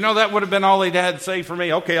 You know, that would have been all he'd had to say for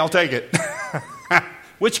me. Okay, I'll take it.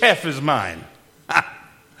 Which half is mine?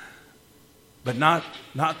 But not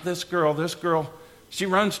this girl. This girl, she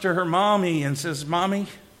runs to her mommy and says, Mommy,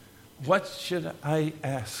 what should I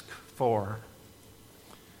ask for?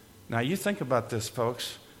 Now, you think about this,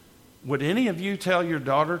 folks. Would any of you tell your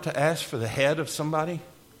daughter to ask for the head of somebody?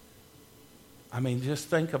 I mean, just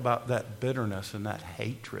think about that bitterness and that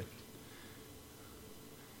hatred.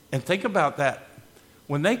 And think about that.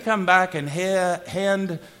 When they come back and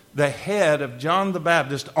hand the head of John the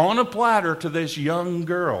Baptist on a platter to this young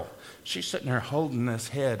girl. She's sitting there holding this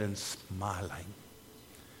head and smiling.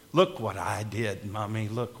 Look what I did, Mommy.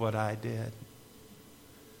 Look what I did.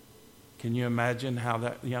 Can you imagine how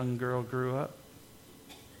that young girl grew up?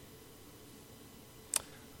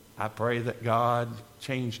 I pray that God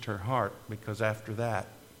changed her heart, because after that,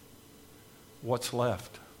 what's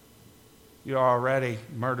left? You already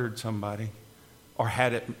murdered somebody or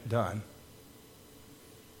had it done.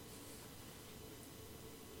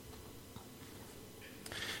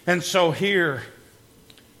 And so here,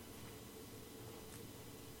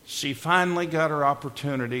 she finally got her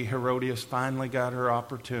opportunity. Herodias finally got her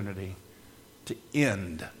opportunity to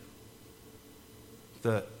end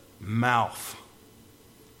the mouth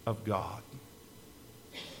of God.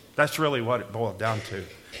 That's really what it boiled down to.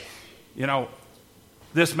 You know,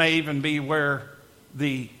 this may even be where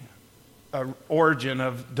the origin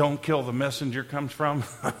of "don't kill the messenger" comes from,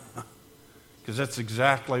 because that's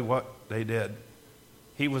exactly what they did.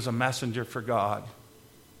 He was a messenger for God,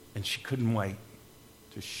 and she couldn't wait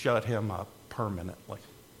to shut him up permanently.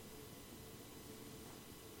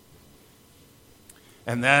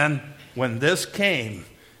 And then when this came,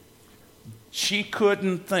 she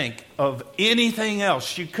couldn't think of anything else.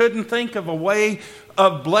 She couldn't think of a way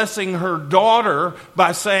of blessing her daughter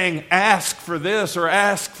by saying, ask for this or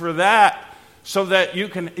ask for that, so that you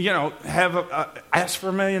can, have ask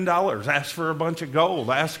for $1 million, ask for a bunch of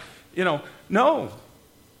gold, no.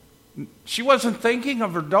 She wasn't thinking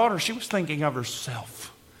of her daughter. She was thinking of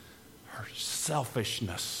herself, her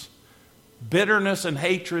selfishness. Bitterness and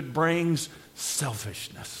hatred brings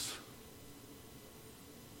selfishness.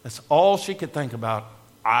 That's all she could think about.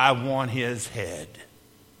 I want his head.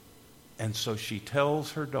 And so she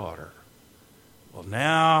tells her daughter, well,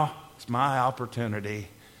 now it's my opportunity,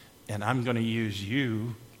 and I'm going to use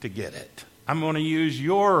you to get it. I'm going to use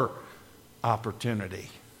your opportunity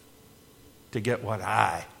to get what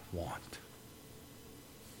I want.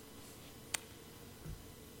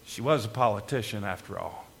 She was a politician after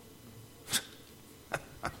all.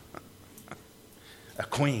 A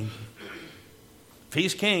queen. If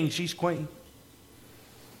he's king, she's queen.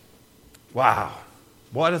 Wow.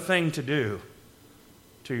 What a thing to do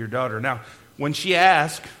to your daughter. Now, when she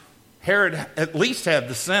asked, Herod at least had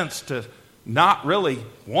the sense to not really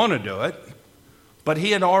want to do it, but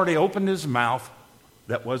he had already opened his mouth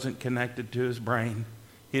that wasn't connected to his brain.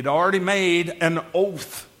 He had already made an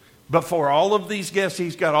oath before all of these guests.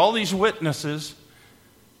 He's got all these witnesses.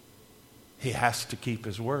 He has to keep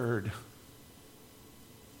his word,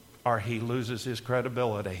 or he loses his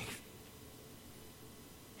credibility.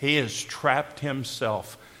 He has trapped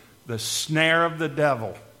himself. The snare of the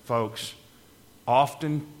devil, folks,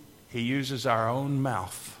 often he uses our own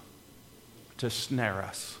mouth to snare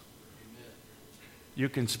us. You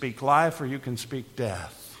can speak life or you can speak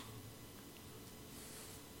death.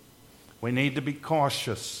 We need to be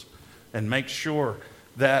cautious and make sure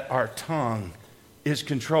that our tongue is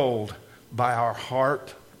controlled by our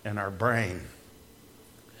heart and our brain.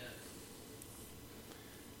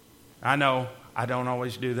 I know I don't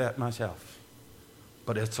always do that myself,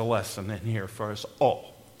 but it's a lesson in here for us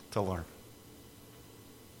all to learn.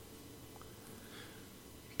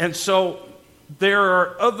 And so there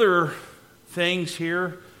are other things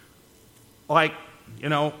here, like,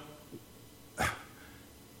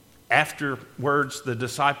 afterwards the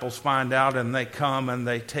disciples find out and they come and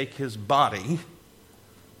they take his body,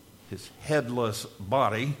 his headless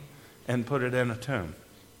body, and put it in a tomb.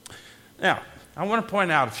 Now, I want to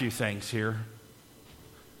point out a few things here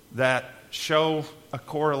that show a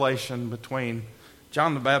correlation between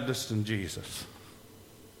John the Baptist and Jesus.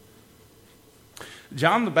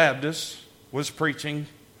 John the Baptist was preaching,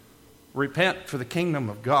 repent, for the kingdom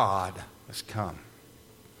of God has come.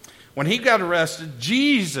 When he got arrested,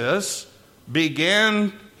 Jesus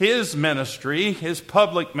began his ministry, his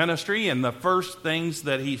public ministry, and the first things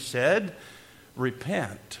that he said,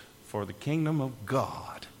 repent, for the kingdom of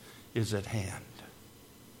God is at hand.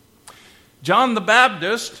 John the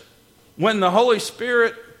Baptist, when the Holy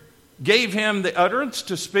Spirit gave him the utterance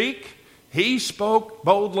to speak, he spoke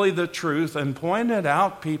boldly the truth and pointed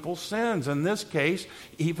out people's sins. In this case,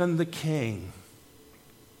 even the king.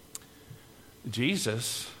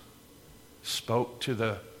 Jesus spoke to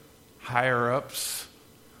the higher-ups,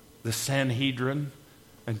 the Sanhedrin,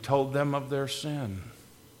 and told them of their sin.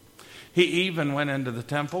 He even went into the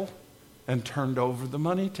temple and turned over the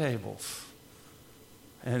money tables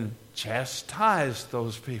and chastised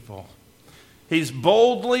those people. He's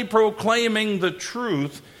boldly proclaiming the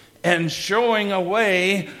truth and showing a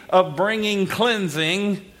way of bringing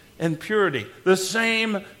cleansing and purity. The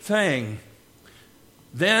same thing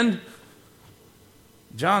Then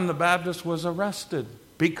John the Baptist was arrested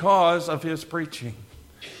because of his preaching.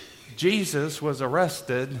 Jesus was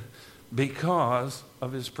arrested because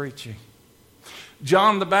of his preaching.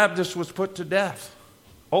 John the Baptist was put to death,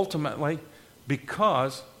 ultimately,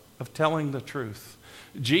 because of telling the truth.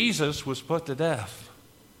 Jesus was put to death.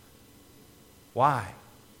 Why?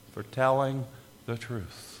 For telling the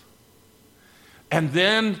truth. And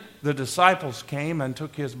then the disciples came and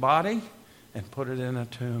took his body and put it in a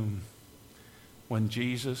tomb. When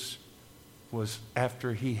Jesus was,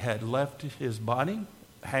 after he had left his body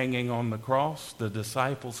hanging on the cross, the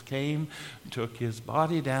disciples came, took his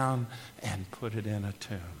body down, and put it in a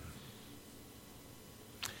tomb.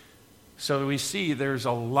 So we see there's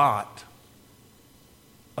a lot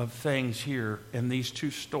of things here in these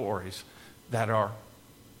two stories that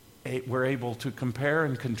we're able to compare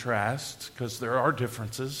and contrast, because there are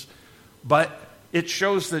differences, but it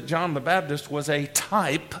shows that John the Baptist was a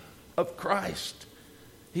type of Christ.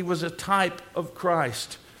 He was a type of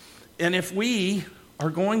Christ. And if we are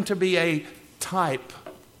going to be a type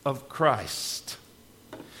of Christ,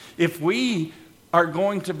 if we are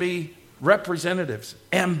going to be representatives,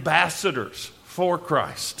 ambassadors for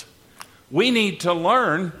Christ, we need to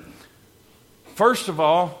learn, first of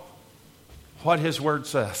all, what his word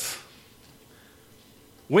says.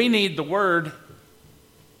 We need the word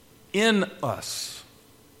in us.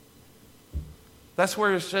 That's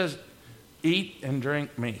where it says, eat and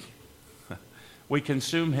drink me. We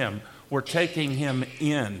consume him. We're taking him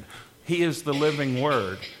in. He is the living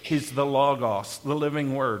word. He's the Logos, the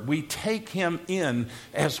living word. We take him in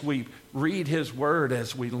as we read his word,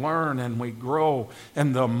 as we learn and we grow.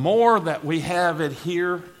 And the more that we have it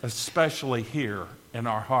here, especially here in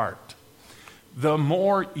our heart, the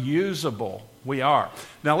more usable we are.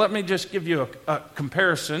 Now let me just give you a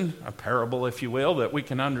comparison, a parable, if you will, that we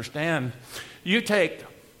can understand. You take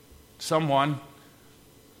someone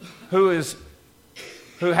who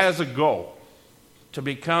has a goal to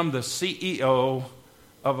become the CEO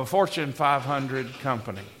of a Fortune 500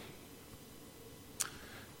 company.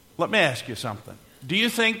 Let me ask you something. Do you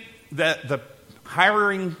think that the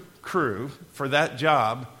hiring crew for that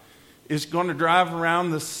job is going to drive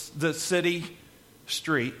around the city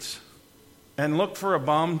streets and look for a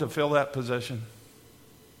bum to fill that position?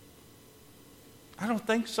 I don't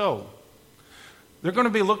think so. They're going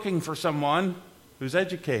to be looking for someone who's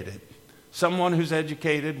educated, someone who's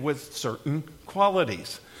educated with certain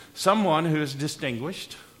qualities, someone who is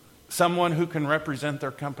distinguished, someone who can represent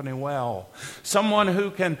their company well, someone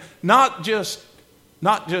who can not just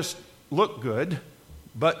look good,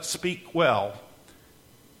 but speak well,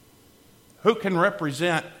 who can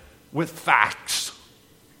represent with facts,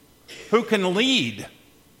 who can lead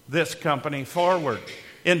this company forward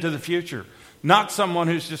into the future. Not someone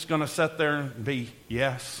who's just going to sit there and be,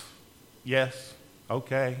 yes,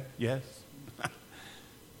 okay, yes.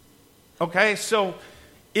 Okay, so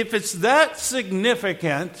if it's that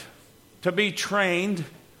significant to be trained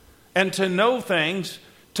and to know things,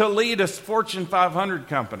 to lead a Fortune 500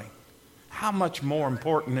 company, how much more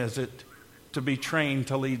important is it to be trained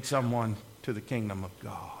to lead someone to the kingdom of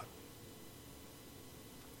God?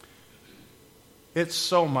 It's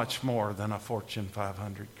so much more than a Fortune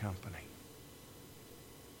 500 company.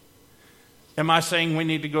 Am I saying we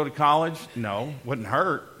need to go to college? No, wouldn't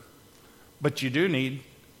hurt. But you do need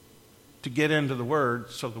to get into the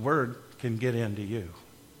Word so the Word can get into you.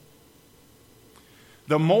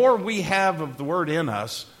 The more we have of the Word in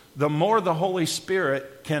us, the more the Holy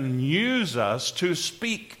Spirit can use us to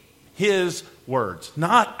speak His words.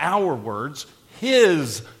 Not our words,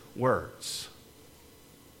 His words.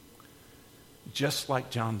 Just like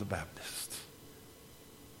John the Baptist,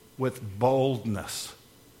 with boldness,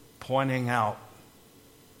 pointing out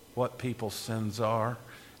what people's sins are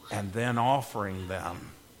and then offering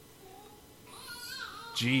them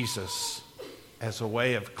Jesus as a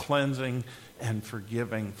way of cleansing and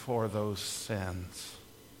forgiving for those sins.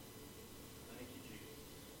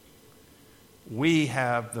 We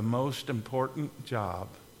have the most important job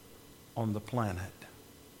on the planet.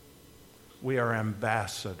 We are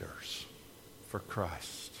ambassadors for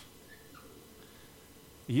Christ.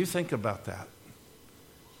 You think about that.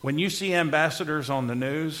 When you see ambassadors on the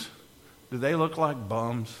news, do they look like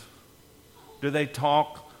bums? Do they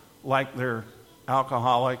talk like they're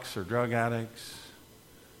alcoholics or drug addicts?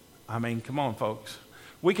 I mean, come on, folks.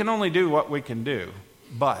 We can only do what we can do,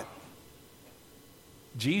 but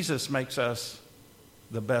Jesus makes us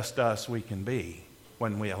the best us we can be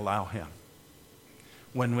when we allow Him,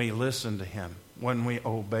 when we listen to Him, when we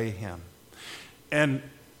obey Him. And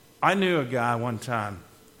I knew a guy one time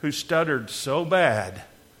who stuttered so bad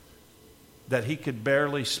that he could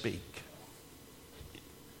barely speak.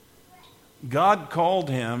 God called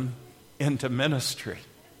him into ministry.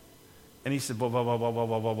 And he said,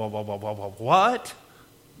 what?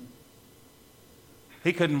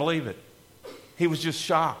 He couldn't believe it. He was just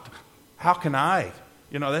shocked. How can I?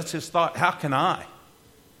 You know, that's his thought. How can I?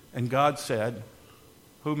 And God said,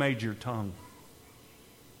 who made your tongue?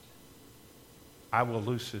 I will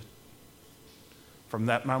loose it. From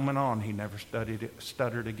that moment on, he never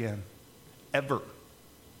stuttered again. Ever.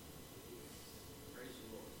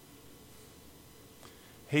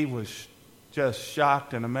 He was just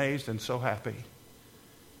shocked and amazed and so happy.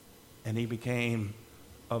 And he became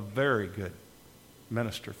a very good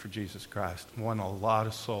minister for Jesus Christ. Won a lot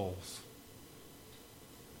of souls.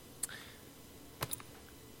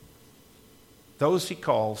 Those he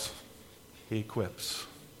calls, he equips.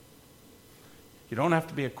 You don't have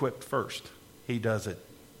to be equipped first. He does it.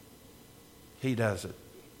 He does it.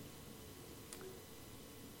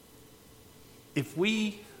 If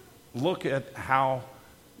we look at how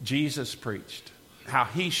Jesus preached, how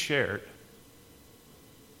he shared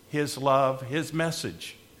his love, his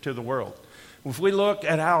message to the world. If we look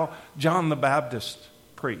at how John the Baptist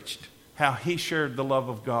preached, how he shared the love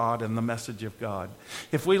of God and the message of God.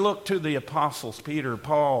 If we look to the apostles, Peter,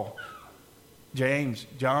 Paul, James,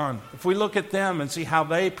 John, if we look at them and see how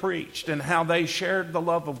they preached and how they shared the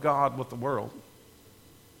love of God with the world.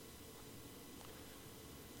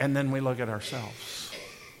 And then we look at ourselves.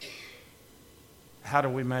 How do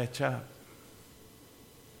we match up?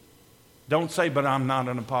 Don't say, but I'm not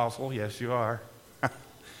an apostle. Yes, you are.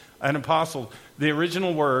 An apostle, the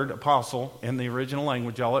original word apostle in the original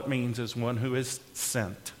language, all it means is one who is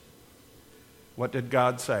sent. What did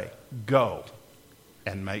God say? Go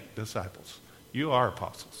and make disciples. You are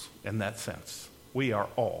apostles in that sense. We are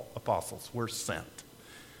all apostles. We're sent.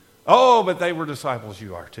 Oh, but they were disciples.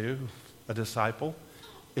 You are too. A disciple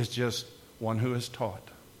is just one who is taught.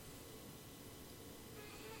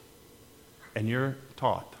 And you're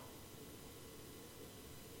taught.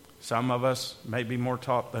 Some of us may be more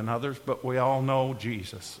taught than others, but we all know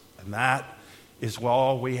Jesus. And that is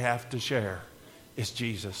all we have to share, is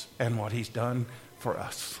Jesus and what he's done for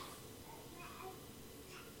us.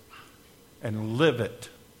 And live it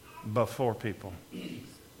before people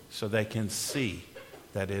so they can see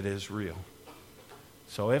that it is real.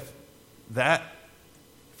 So if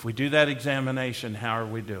we do that examination, how are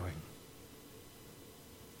we doing?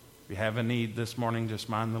 If you have a need this morning, just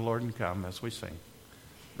mind the Lord and come as we sing.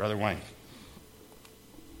 Brother Wayne.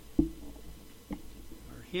 Our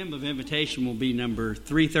hymn of invitation will be number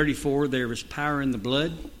 334, There is Power in the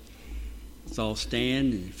Blood. Let's all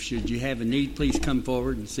stand. And should you have a need, please come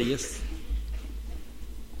forward and see us.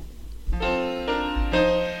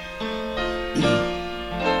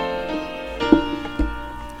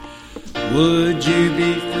 Would you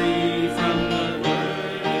be free from the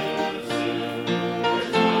burden of sin?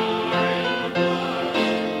 There's power in the blood,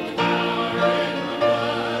 power in the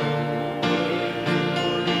blood. Would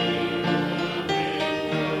you believe the victory?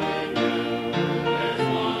 There's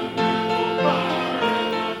wonderful power in the blood.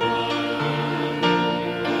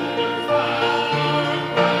 There's power,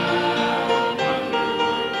 wonderful power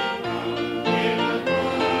in the blood of the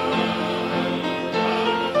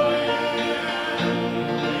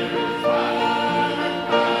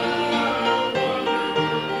Lamb.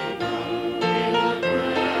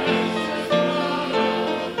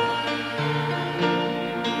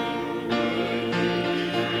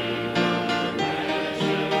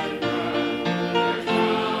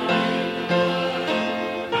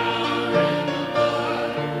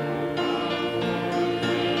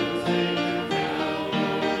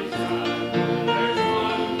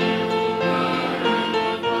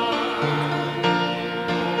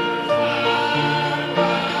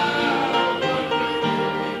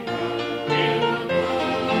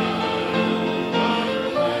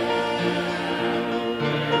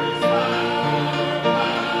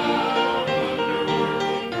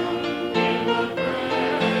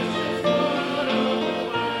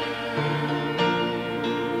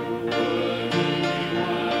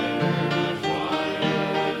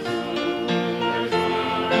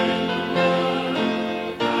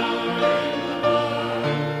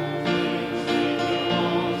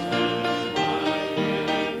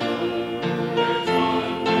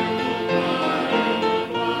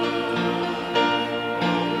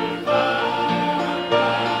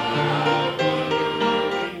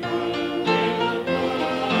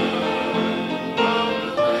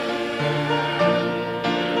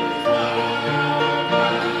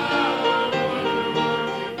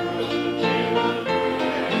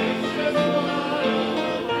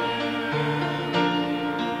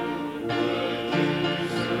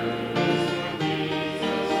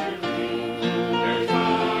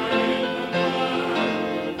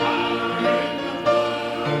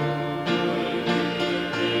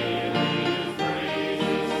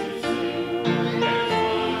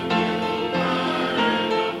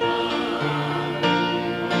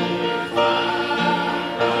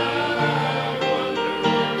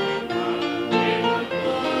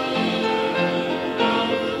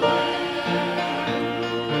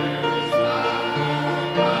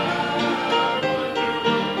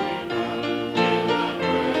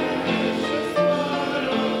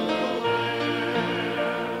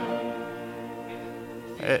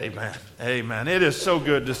 Amen. It is so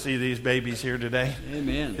good to see these babies here today.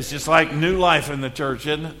 Amen. It's just like new life in the church,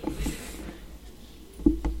 isn't it?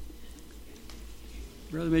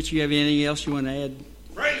 Brother Mitch, you have anything else you want to add?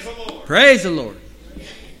 Praise the Lord. Praise the Lord.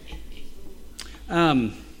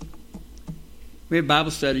 We have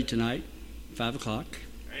Bible study tonight, 5 o'clock.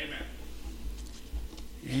 Amen.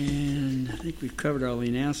 And I think we've covered all the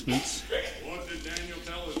announcements. What did Daniel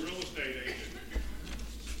tell his real estate agent?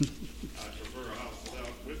 I prefer a house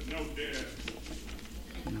with no debt.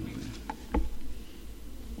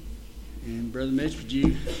 And Brother Mitch, would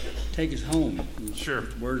you take us home? Sure.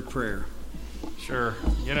 Word of prayer. Sure.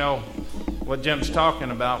 You know, what Jim's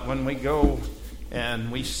talking about, when we go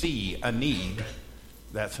and we see a need,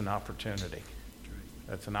 that's an opportunity.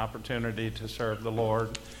 That's an opportunity to serve the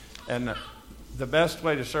Lord. And the best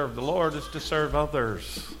way to serve the Lord is to serve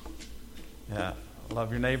others. Yeah.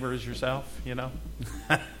 Love your neighbor as yourself, you know.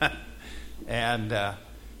 And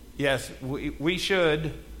yes, we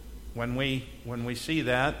should, when we see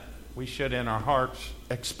that, we should in our hearts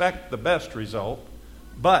expect the best result,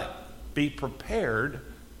 but be prepared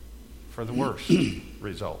for the worst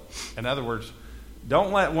result. In other words,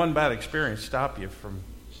 don't let one bad experience stop you from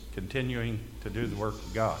continuing to do the work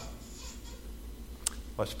of God.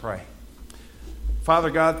 Let's pray. Father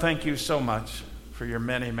God, thank you so much for your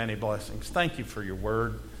many, many blessings. Thank you for your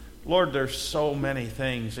word. Lord, there's so many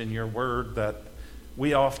things in your word that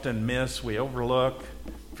we often miss, we overlook.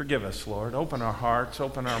 Forgive us, Lord. Open our hearts,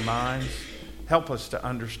 open our minds. Help us to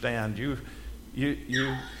understand. You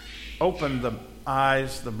open the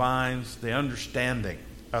eyes, the minds, the understanding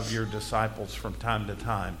of your disciples from time to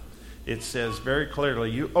time. It says very clearly,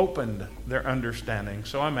 you opened their understanding.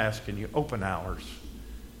 So I'm asking you, open ours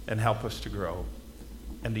and help us to grow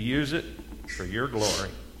and to use it for your glory.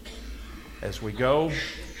 As we go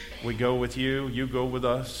with you, you go with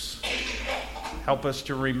us. Help us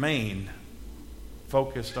to remain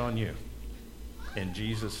focused on you. In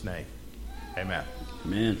Jesus' name, amen.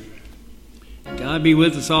 Amen. God be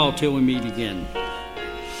with us all till we meet again.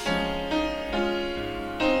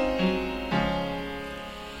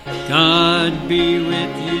 God be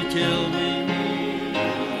with you till we meet.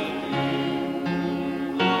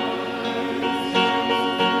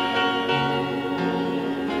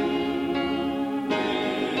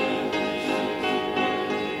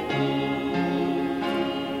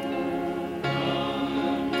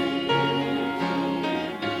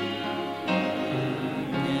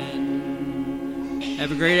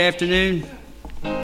 Have a great afternoon.